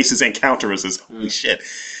punchable faces and counterists. Holy shit.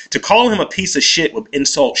 To call him a piece of shit would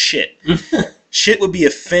insult shit. Shit would be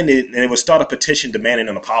offended, and it would start a petition demanding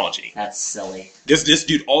an apology. That's silly. This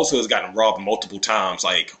dude also has gotten robbed multiple times.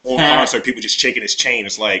 Like, on concert, people just shaking his chain.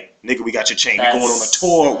 It's like, nigga, we got your chain. We're going on a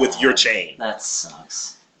tour with your chain. That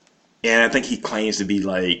sucks. And I think he claims to be,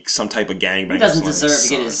 like, some type of gangbanger. He doesn't deserve to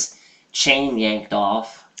get his chain yanked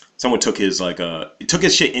off. Someone took his, took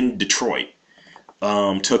his shit in Detroit.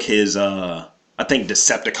 Took his, I think,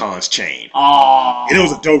 Decepticon's chain. Oh. And it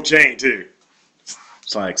was a dope chain, too.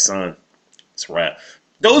 It's like, son, it's rap.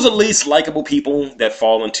 Those are least likable people that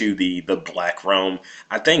fall into the black realm.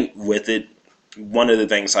 I think with it, one of the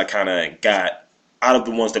things I kind of got out of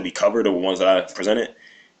the ones that we covered, or the ones that I presented,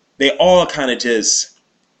 they all kind of just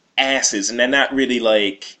asses, and they're not really,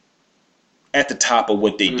 like, at the top of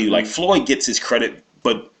what they do. Like, Floyd gets his credit,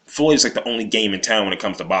 but Floyd's like the only game in town when it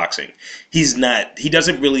comes to boxing. He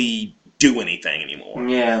doesn't really do anything anymore.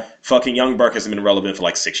 Yeah. Fucking Young Buck hasn't been relevant for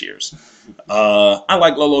like 6 years. I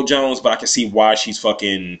like Lolo Jones, but I can see why she's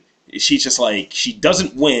just like, she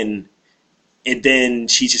doesn't win, and then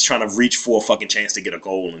she's just trying to reach for a fucking chance to get a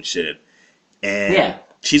goal and shit. And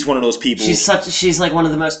she's one of those people. She's like one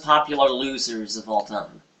of the most popular losers of all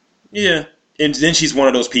time. Yeah. And then she's one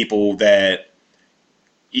of those people that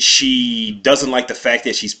she doesn't like the fact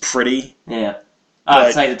that she's pretty. Yeah.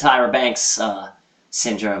 It's like the Tyra Banks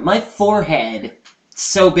syndrome. My forehead,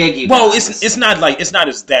 so big you guys. It's not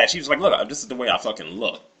as that. She was like, look, this is the way I fucking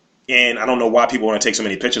look. And I don't know why people want to take so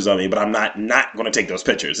many pictures of me, but I'm not going to take those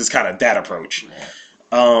pictures. It's kind of that approach. Yeah.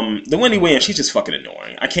 The Wendy Williams, she's just fucking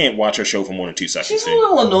annoying. I can't watch her show for more than 2 seconds. She's a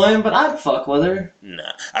little annoying, but I'd fuck with her.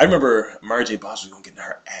 Nah. I remember Mary J. Blige was going to get in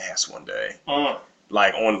her ass one day.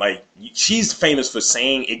 She's famous for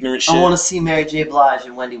saying ignorant shit. I want to see Mary J. Blige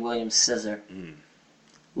and Wendy Williams scissor.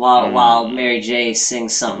 While Mary J.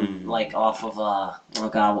 sings something like off of oh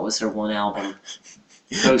god, what was her one album?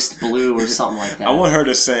 Ghost Blue or something like that. I want her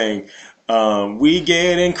to sing we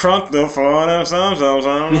getting crunk the fun of some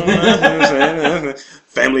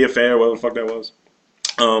Family Affair, whatever the fuck that was.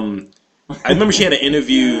 I remember she had an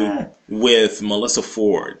interview with Melissa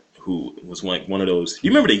Ford, who was like one of those. You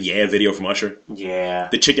remember the Yeah video from Usher? Yeah.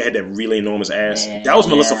 The chick that had that really enormous ass? Yeah. That was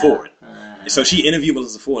Melissa Ford. So she interviewed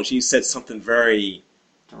Melissa Ford, and she said something very...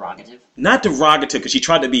 Derogative? Not derogative, because she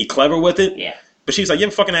tried to be clever with it. Yeah. But she was like, you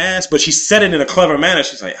have a fucking ass? But she said it in a clever manner.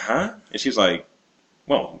 She's like, huh? And she was like,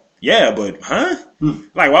 well, yeah, but huh?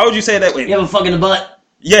 Like, why would you say that? You have a fuck in the butt?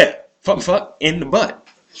 Yeah. Fuck in the butt.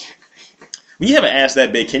 When you have an ass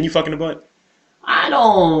that big, can you fuck in the butt?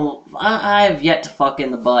 I have yet to fuck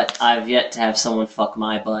in the butt. I've yet to have someone fuck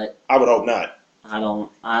my butt. I would hope not.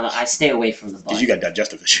 I stay away from the butt. Because you got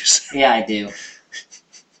digestive issues. Yeah, I do.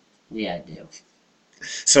 Yeah, I do.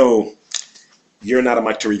 So, you're not a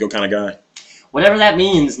Mike Tirico kind of guy? Whatever that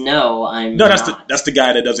means, no, I'm not. That's the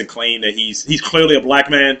guy that doesn't claim that he's clearly a black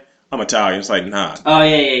man. I'm Italian. It's like, nah. Oh,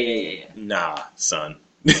 yeah. Nah, son.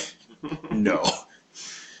 No.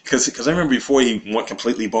 Because I remember before he went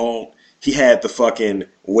completely bald, he had the fucking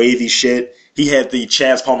wavy shit. He had the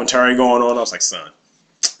Chaz Palminteri going on. I was like, son.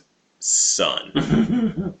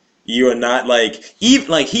 You are not like, even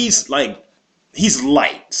like he's light.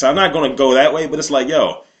 So I'm not going to go that way, but it's like,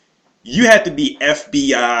 yo, you have to be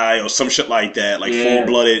FBI or some shit like that, like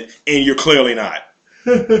full-blooded, and you're clearly not.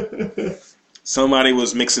 Somebody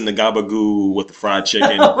was mixing the gabagoo with the fried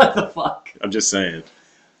chicken. What the fuck? I'm just saying.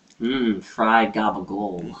 Fried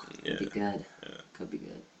gabagool. Yeah. Could be good. Yeah. Could be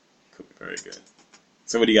good. Could be very good.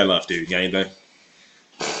 So what do you got left, dude? You got anything?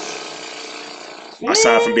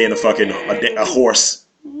 Aside from being a horse.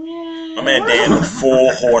 My man Dan, a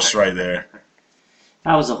full horse right there. If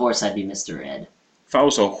I was a horse, I'd be Mr. Ed. If I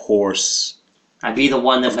was a horse... I'd be the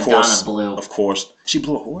one that Madonna blew. Of course. She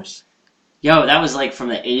blew a horse? Yo, that was like from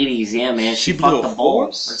the 80s, yeah, man. She blew fucked a a bull or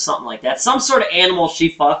horse? something like that. Some sort of animal she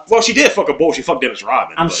fucked. Well, she did fuck a bull. She fucked Dennis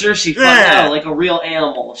Rodman. I'm sure she fucked like a real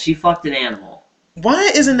animal. She fucked an animal. Why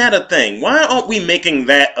isn't that a thing? Why aren't we making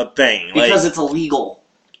that a thing? Because it's illegal.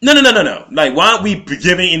 No. Like, why aren't we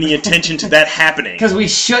giving any attention to that happening? Because we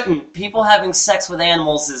shouldn't. People having sex with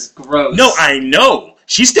animals is gross. No, I know.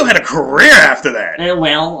 She still had a career after that.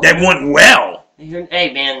 Well. That went well.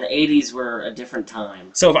 Hey, man, the 80s were a different time.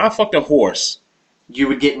 So if I fucked a horse... You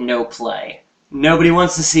would get no play. Nobody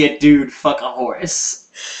wants to see a dude fuck a horse.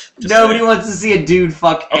 Nobody wants to see a dude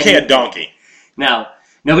fuck anything. Okay, a donkey. No.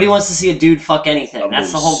 Nobody wants to see a dude fuck anything. That's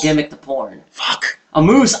moose. the whole gimmick to porn. Fuck. A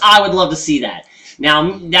moose, I would love to see that.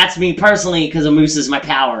 Now, that's me personally, because a moose is my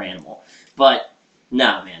power animal. But,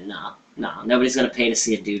 no, man, no. Nobody's going to pay to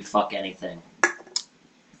see a dude fuck anything.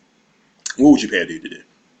 What would you pay a dude to do?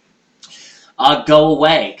 Go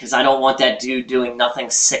away, because I don't want that dude doing nothing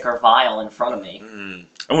sick or vile in front of me.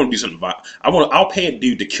 I want to do something vile. I'll pay a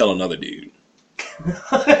dude to kill another dude.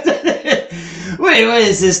 Wait, what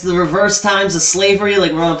is this? The reverse times of slavery?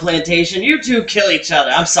 Like we're on a plantation? You two kill each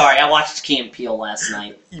other. I'm sorry, I watched Key and Peele last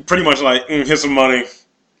night. You pretty much like, here's some money.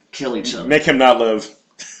 Kill each other. Make him not live.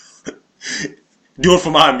 Do it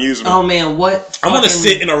for my amusement. Oh man, what? I want to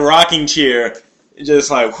sit in a rocking chair, and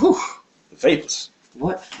just like, whew, vapors.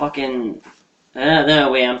 What fucking?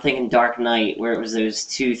 No, wait, I'm thinking Dark Knight, where it was those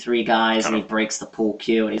 2-3 guys, and he breaks the pool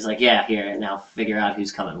cue, and he's like, "Yeah, here, now figure out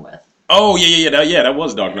who's coming with." Oh yeah, that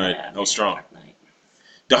was Dark Knight. That was strong. Dark Knight.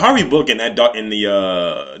 The Harvey Bullock in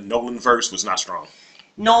the Nolan verse was not strong.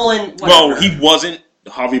 Nolan. Whatever. Well, he wasn't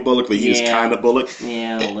Harvey Bullock, but he was kind of Bullock.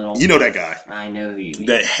 Yeah, a little. You know that guy. I know who you mean.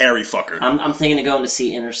 That hairy fucker. I'm thinking of going to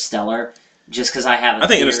see Interstellar, just because I have a theory. I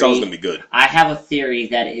think Interstellar's gonna be good. I have a theory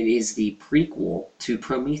that it is the prequel to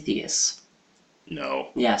Prometheus. No.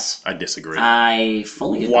 Yes. I disagree. I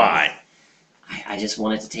fully agree. Why? I just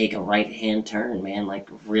wanted to take a right-hand turn, man, like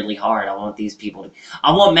really hard. I want these people to...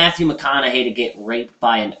 I want Matthew McConaughey to get raped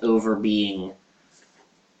by an over-being.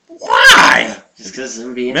 Why? Just because it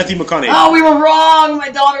would be... Matthew McConaughey. Oh, we were wrong! My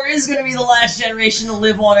daughter is going to be the last generation to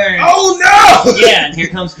live on Earth. Oh, no! Yeah, and here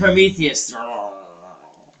comes Prometheus.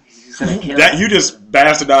 He's going to kill that. You just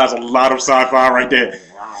bastardized a lot of sci-fi right there.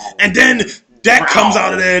 And then... Deck comes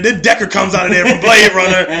out of there, then Decker comes out of there from Blade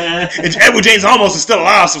Runner, and Edward James Olmos is still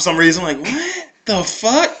alive for some reason. I'm like, what the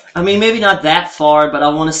fuck? I mean, maybe not that far, but I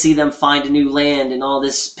want to see them find a new land and all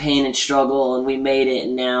this pain and struggle, and we made it,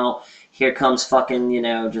 and now here comes fucking,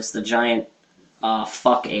 just the giant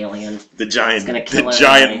fuck alien. The giant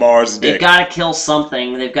everybody. Mars dick. They've got to kill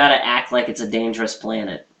something. They've got to act like it's a dangerous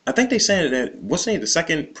planet. I think they saying that, what's the name? The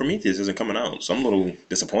second Prometheus isn't coming out, so I'm a little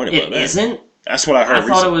disappointed about that. It isn't? That's what I heard. I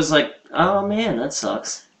thought it was like, oh man, that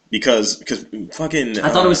sucks. Because fucking... I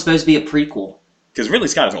thought it was supposed to be a prequel. Because Ridley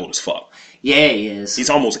Scott is old as fuck. Yeah, he is.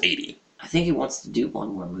 He's almost 80. I think he wants to do one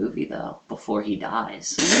more movie, though, before he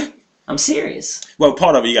dies. I'm serious. Well,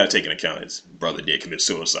 part of it you got to take into account his brother did commit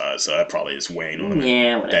suicide, so that probably is weighing on him.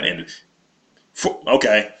 Yeah, whatever. That end.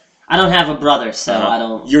 Okay. I don't have a brother, so I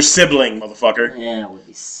don't... Your sibling, motherfucker. Yeah, it would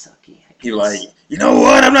be sucky. You're like, you know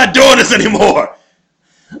what? I'm not doing this anymore.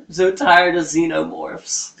 I'm so tired of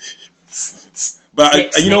xenomorphs.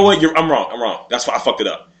 But you know what? I'm wrong. That's why I fucked it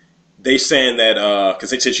up. They saying that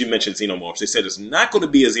because they said you mentioned xenomorphs. They said it's not going to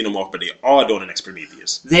be a xenomorph, but they are doing the next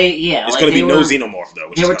Prometheus. It's going to be no xenomorph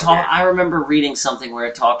though. They were talking. I remember reading something where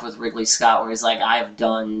it talked with Ridley Scott, where he's like, "I've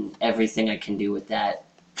done everything I can do with that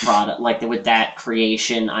product, like with that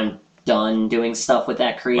creation. I'm done doing stuff with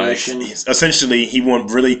that creation." Like, essentially, he went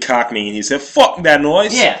really cockney, and he said, "Fuck that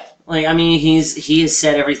noise." Yeah. Like, I mean, he has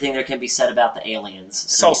said everything there can be said about the aliens.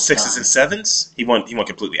 So all 6s and 7s. He went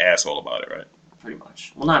completely asshole about it, right? Pretty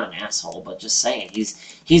much. Well, not an asshole, but just saying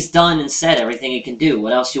he's done and said everything he can do.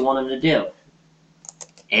 What else you want him to do?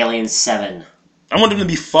 Alien 7. I want him to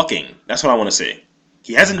be fucking. That's what I want to see.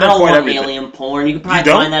 He hasn't done quite everything. I don't want alien porn. You could probably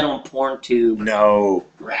find that on PornTube. No,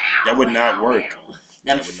 that would not work.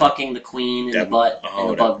 Them fucking the queen in the butt, in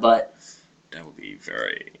the bug butt. That would be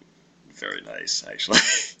very, very nice, actually.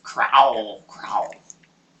 Growl.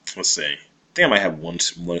 Let's see. I think I might have one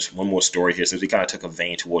more story here, since we kind of took a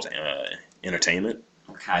vein towards entertainment.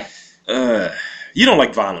 Okay. You don't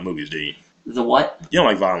like violent movies, do you? The what? You don't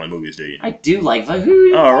like violent movies, do you? I do like who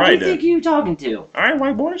do you think you're talking to? All right,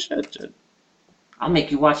 white boy, shit. I'll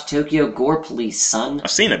make you watch Tokyo Gore Police, son.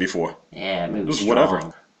 I've seen that before. Yeah, it was whatever.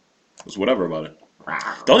 It was whatever about it.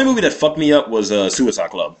 Rawr. The only movie that fucked me up was Suicide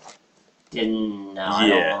Club. I don't want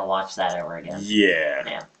to watch that ever again.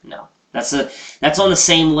 Yeah, no. That's on the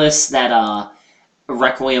same list that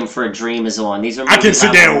Requiem for a Dream is on. These are I can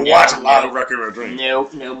sit there and watch a lot of Requiem for a Dream.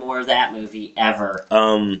 Nope, no more of that movie ever.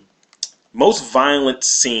 Most violent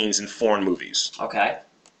scenes in foreign movies. Okay.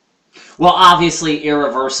 Well, obviously,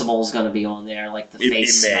 Irreversible is going to be on there, like the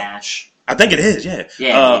face smash. I think it is, yeah.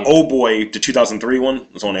 Yeah. Old Boy, the 2003 one,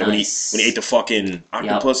 was on there Nice. when he ate the fucking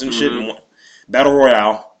octopus and shit. And Battle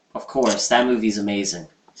Royale. Of course, that movie's amazing.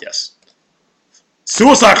 Yes.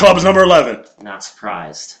 Suicide Club is number 11. Not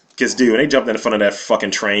surprised. Because, dude, when they jumped in front of that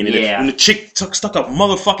fucking train, and when the chick stuck a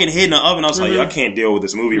motherfucking head in the oven, I was like, I can't deal with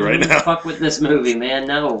this movie right now. Fuck with this movie, man,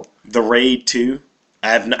 no. The Raid 2.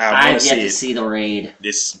 I've yet to see The Raid.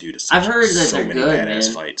 This dude is I've heard that so they're many good, badass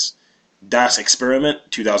man. fights. Das Experiment,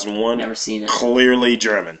 2001. Never seen it. Clearly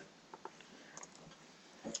German.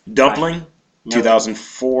 Dumpling,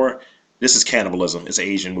 2004. This is cannibalism. It's an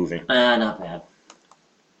Asian movie. Not bad.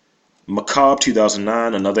 Macabre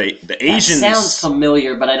 2009. The That Asians. sounds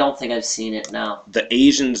familiar, but I don't think I've seen it now. The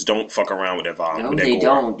Asians don't fuck around with their violence. No, they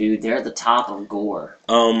don't, dude. They're the top of gore.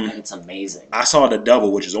 And it's amazing. I saw The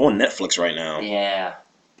Devil, which is on Netflix right now. Yeah.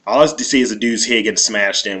 All I see is a dude's head getting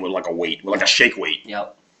smashed in with like a shake weight.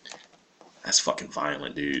 Yep. That's fucking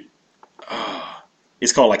violent, dude.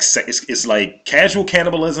 It's called like it's like casual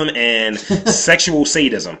cannibalism and sexual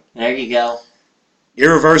sadism. There you go.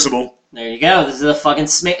 Irreversible. There you go. This is a fucking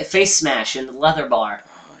face smash in the leather bar.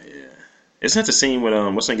 Oh yeah. Isn't that the scene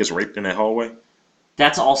when what's name gets raped in that hallway?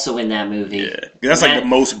 That's also in that movie. Yeah, that's like the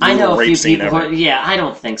most brutal rape scene ever. Yeah, I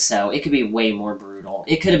don't think so. It could be way more brutal.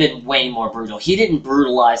 It could have been way more brutal. He didn't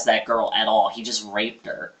brutalize that girl at all. He just raped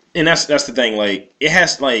her. And that's the thing. Like it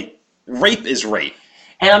has like rape is rape.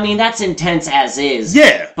 And I mean that's intense as is.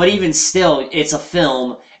 Yeah. But even still, it's a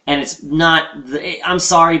film, and it's not. I'm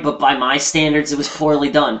sorry, but by my standards, it was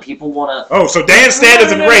poorly done. People want to. Oh, so Dan's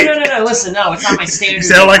standards of rape. No. Listen, no, it's not my standards.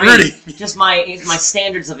 You sound like rape. Rudy. Just my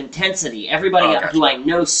standards of intensity. Everybody who I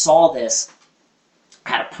know saw this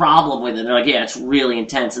had a problem with it. They're like, yeah, it's really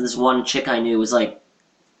intense. And this one chick I knew was like,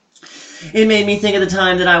 it made me think of the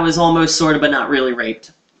time that I was almost sort of, but not really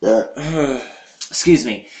raped. Excuse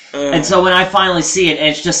me. And so when I finally see it, and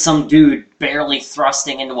it's just some dude barely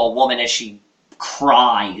thrusting into a woman as she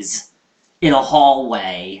cries in a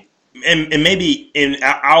hallway. And maybe,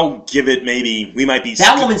 I'll give it maybe, we might be...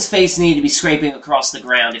 That woman's face needed to be scraping across the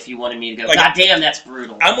ground if you wanted me to go, like, God damn, that's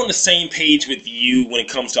brutal. I'm on the same page with you when it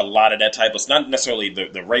comes to a lot of that type of... It's not necessarily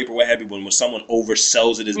the rape or what have you, when someone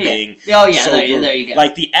oversells it as being... Oh, yeah, so there you go.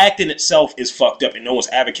 Like, the acting itself is fucked up, and no one's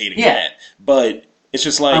advocating for that. But it's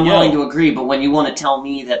just like, I'm willing to agree, but when you want to tell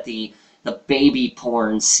me that the baby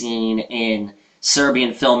porn scene in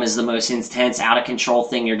Serbian film is the most intense, out-of-control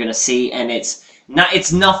thing you're going to see, and it's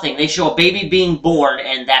nothing. They show a baby being born,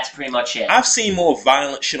 and that's pretty much it. I've seen more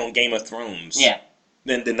violent shit on Game of Thrones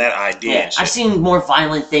than that idea. Yeah, I've seen more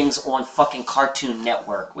violent things on fucking Cartoon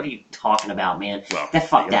Network. What are you talking about, man? Well,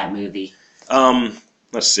 that movie.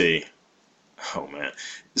 Let's see. Oh, man.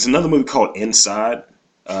 There's another movie called Inside.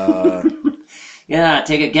 Yeah,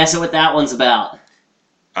 take a guess at what that one's about.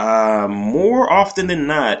 More often than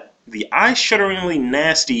not, the eye-shudderingly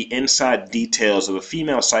nasty inside details of a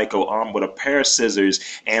female psycho armed with a pair of scissors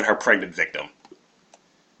and her pregnant victim.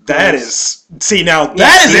 That is... See, now,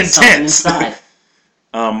 that is intense!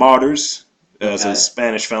 Martyrs. It's a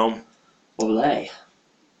Spanish film. What were they?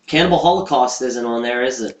 Cannibal Holocaust isn't on there,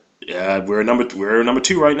 is it? Yeah, we're number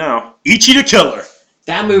 2 right now. Ichi the Killer.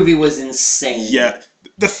 That movie was insane. Yeah.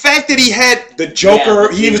 The fact that he had the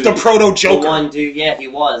Joker, he was the proto-Joker. The one dude, yeah, he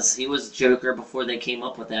was. He was Joker before they came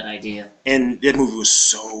up with that idea. And that movie was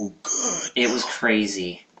so good. It was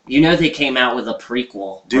crazy. You know they came out with a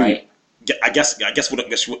prequel, dude, right? I guess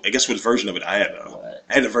what version of it I had though. What?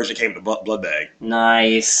 I had the version that came in the blood bag.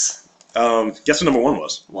 Nice. Guess what number 1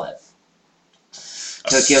 was? What?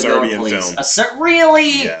 Tokyo Serbian film.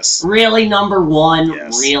 Really? Yes. Really, number 1?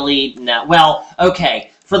 Yes. Really? No. Well, okay.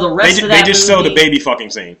 For the rest of that they just movie, showed the baby fucking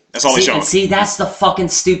scene. That's all they showed. See, that's the fucking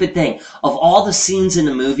stupid thing. Of all the scenes in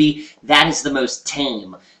the movie, that is the most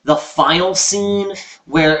tame. The final scene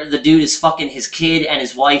where the dude is fucking his kid and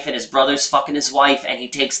his wife and his brother's fucking his wife and he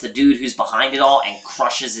takes the dude who's behind it all and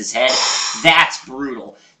crushes his head, that's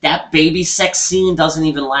brutal. That baby sex scene doesn't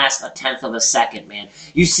even last a tenth of a second, man.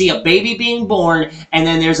 You see a baby being born, and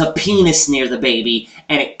then there's a penis near the baby,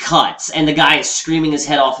 and it cuts, and the guy is screaming his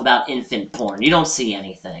head off about infant porn. You don't see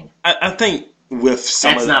anything. I think with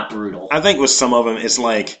some That's not brutal. I think with some of them, it's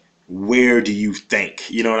like, where do you think?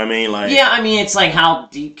 You know what I mean? Like, yeah, I mean, it's like, how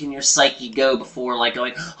deep can your psyche go before, like,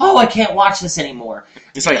 going, oh, I can't watch this anymore?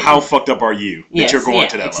 It's like, how fucked up are you that you're going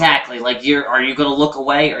to that exactly. level? Like, are you going to look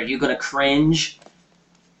away? Are you going to cringe?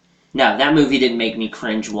 No, that movie didn't make me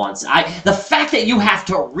cringe once. The fact that you have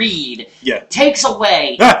to read takes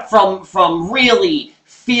away from really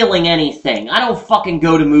feeling anything. I don't fucking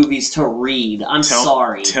go to movies to read. I'm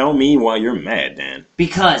sorry. Tell me why you're mad, Dan.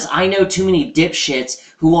 Because I know too many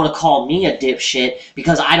dipshits who want to call me a dipshit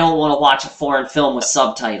because I don't want to watch a foreign film with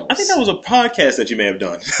subtitles. I think that was a podcast that you may have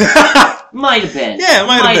done. Might have been. Yeah, it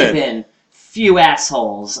might have been. Few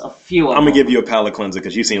assholes. A few of them. I'm going to give you a palate cleanser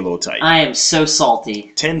because you seem a little tight. I am so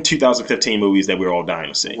salty. 10 2015 movies that we're all dying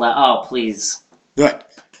to see. Oh, please.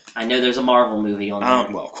 What? I know there's a Marvel movie on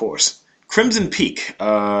there. Well, of course. Crimson Peak,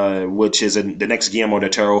 which is the next Guillermo del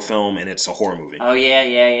Toro film, and it's a horror movie. Oh,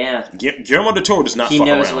 yeah. Guillermo del Toro does not fuck around.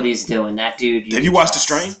 He knows what he's doing. That dude... Have you watched The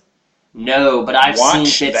Strain? No, but I've seen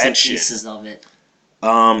bits and pieces of it.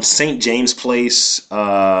 St. James Place,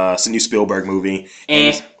 it's a new Spielberg movie.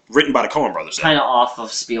 Written by the Coen brothers. Kind of off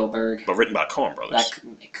of Spielberg. But written by Coen brothers.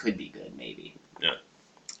 It could be good, maybe. Yeah.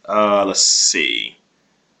 Let's see.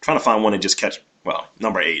 Trying to find one that just catch. Well,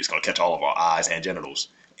 number 8 is going to catch all of our eyes and genitals.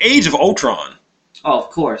 Age of Ultron. Oh, of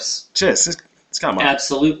course. Just it's got my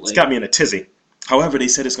Absolutely. It's got me in a tizzy. However, they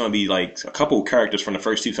said it's going to be like a couple of characters from the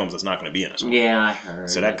first 2 films that's not going to be in this one. Yeah, I heard.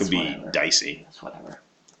 So that could be whatever. dicey. That's whatever.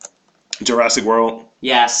 Jurassic World.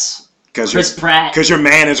 Yes. Chris Pratt. Because your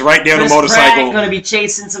man is right there on the Chris motorcycle. Pratt going to be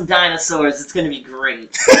chasing some dinosaurs. It's going to be great.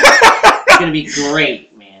 It's going to be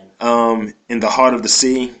great, man. In the Heart of the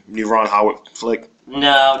Sea, new Ron Howard flick.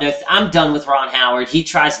 No, I'm done with Ron Howard. He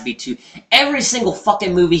tries to be too... Every single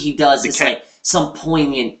fucking movie he does is like some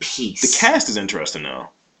poignant piece. The cast is interesting, though.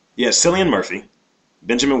 Yeah, Cillian Murphy,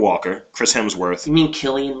 Benjamin Walker, Chris Hemsworth. You mean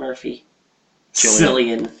Cillian Murphy?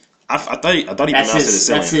 Cillian. I thought he pronounced it as Cillian.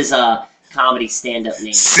 That's his comedy stand-up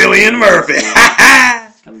name. Cillian Murphy!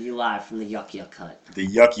 Coming to you live from the Yuck Yuck Hut. The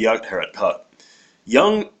Yuck Yuck Hut.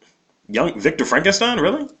 Young Victor Frankenstein?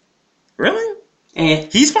 Really? Really?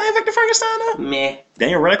 He's playing Victor Frankenstein now? Meh.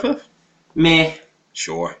 Daniel Radcliffe? Meh.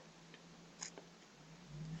 Sure.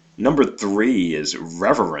 Number 3 is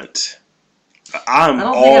Reverent. I don't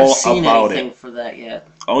think I've seen about anything it. for that yet.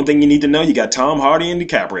 Only thing you need to know, you got Tom Hardy and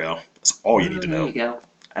DiCaprio. That's all you need to know. There you go.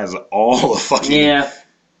 As all the fucking... Yeah.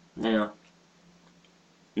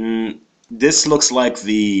 This looks like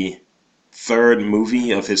the 3rd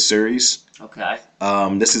movie of his series. Okay.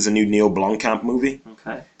 This is a new Neil Blomkamp movie.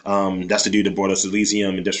 Okay. That's the dude that brought us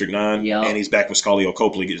Elysium in District 9. Yep. And he's back with Scalia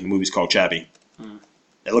Copley. The movie's called Chappie.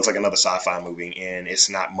 It looks like another sci-fi movie, and it's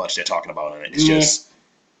not much they're talking about in it. It's just...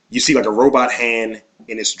 You see like a robot hand,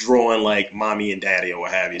 and it's drawing like mommy and daddy or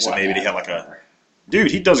what have you. So maybe they have like a...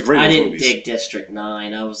 Dude, he does great in I his didn't movies. dig District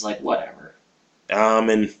 9. I was like, whatever.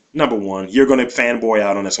 And number 1, you're going to fanboy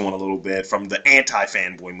out on this one a little bit from the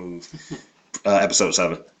anti-fanboy move. Episode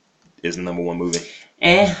 7 is the number 1 movie.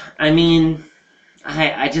 I mean,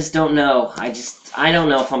 I just don't know. I don't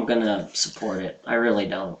know if I'm going to support it. I really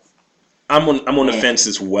don't. I'm on the fence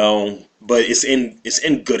as well, but it's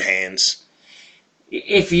in good hands.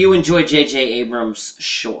 If you enjoy J.J. Abrams,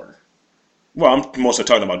 sure. Well, I'm mostly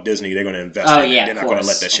talking about Disney. They're going to invest in it. They're not going to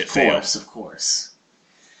let that shit fail. Of course.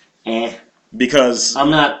 Because I'm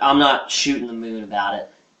not shooting the moon about it.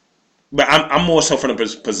 But I'm more so from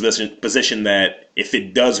the position that if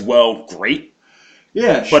it does well, great.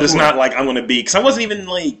 Yeah, But it's not like I'm going to be... Because I wasn't even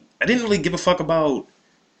like... I didn't really give a fuck about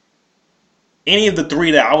any of the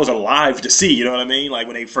 3 that I was alive to see. You know what I mean? Like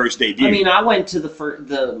when they first debuted. I mean, I went to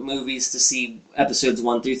the movies to see episodes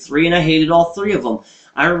 1 through 3, and I hated all 3 of them.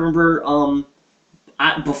 I remember...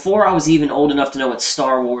 before I was even old enough to know what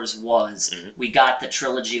Star Wars was, we got the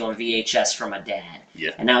trilogy on VHS from my dad.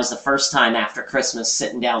 Yeah. And that was the first time after Christmas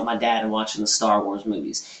sitting down with my dad and watching the Star Wars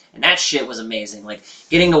movies. And that shit was amazing. Like,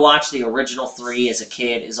 getting to watch the original 3 as a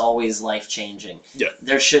kid is always life-changing. Yeah.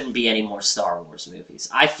 There shouldn't be any more Star Wars movies.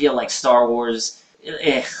 I feel like Star Wars...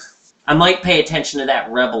 I might pay attention to that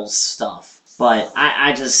Rebels stuff. But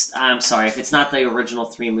I'm sorry. If it's not the original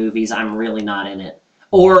 3 movies, I'm really not in it.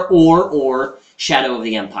 Or Shadow of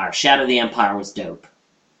the Empire. Shadow of the Empire was dope.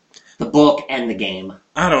 The book and the game.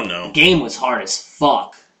 I don't know. The game was hard as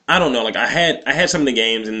fuck. I don't know. Like I had some of the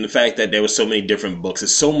games, and the fact that there was so many different books.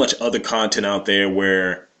 There's so much other content out there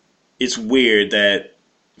where it's weird that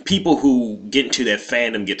people who get into that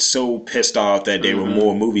fandom get so pissed off that there were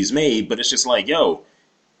more movies made. But it's just like, yo,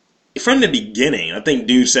 from the beginning, I think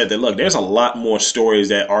dude said that, look, there's a lot more stories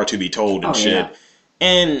that are to be told and shit. Yeah.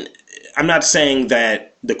 And I'm not saying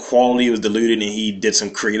that the quality was diluted and he did some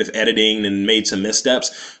creative editing and made some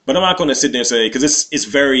missteps, but I'm not going to sit there and say, because it's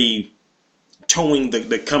very towing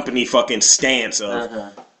the company fucking stance of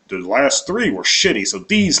the last 3 were shitty, so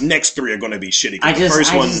these next 3 are going to be shitty.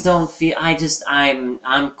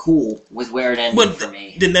 I'm cool with where it ended for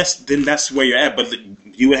me. Then that's where you're at, but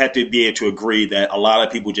you would have to be able to agree that a lot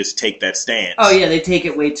of people just take that stance. Oh yeah, they take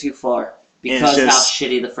it way too far. Because how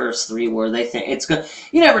shitty the first 3 were, they think it's good.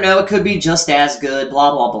 You never know; it could be just as good.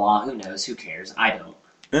 Blah blah blah. Who knows? Who cares? I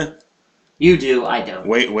don't. You do. I don't.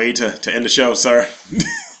 Wait to end the show, sir.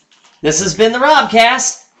 This has been the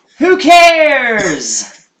Robcast. Who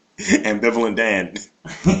cares? Ambivalent Dan.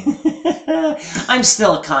 I'm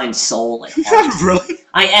still a kind soul at heart. Really?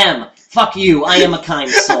 I am. Fuck you. I am a kind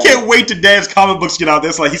soul. I can't wait till Dan's comic books get out.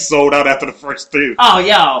 That's like he sold out after the first 2. Oh,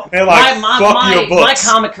 yo. They're like, my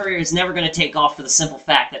comic career is never going to take off for the simple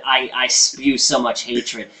fact that I spew so much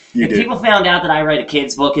hatred. If people found out that I write a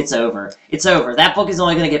kid's book, it's over. It's over. That book is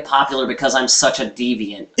only going to get popular because I'm such a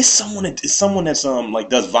deviant. It's someone that's like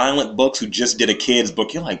does violent books who just did a kid's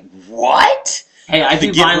book. You're like, what? Hey, I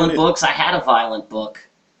do violent books. I had a violent book.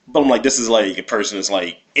 But I'm like, this is like a person that's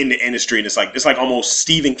like in the industry, and it's like almost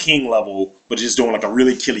Stephen King level, but just doing like a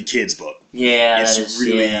really killy kids book. Yeah, It's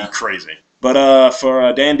really crazy. But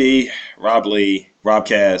for Dan D, Rob Lee,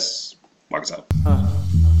 Robcast, mark us out.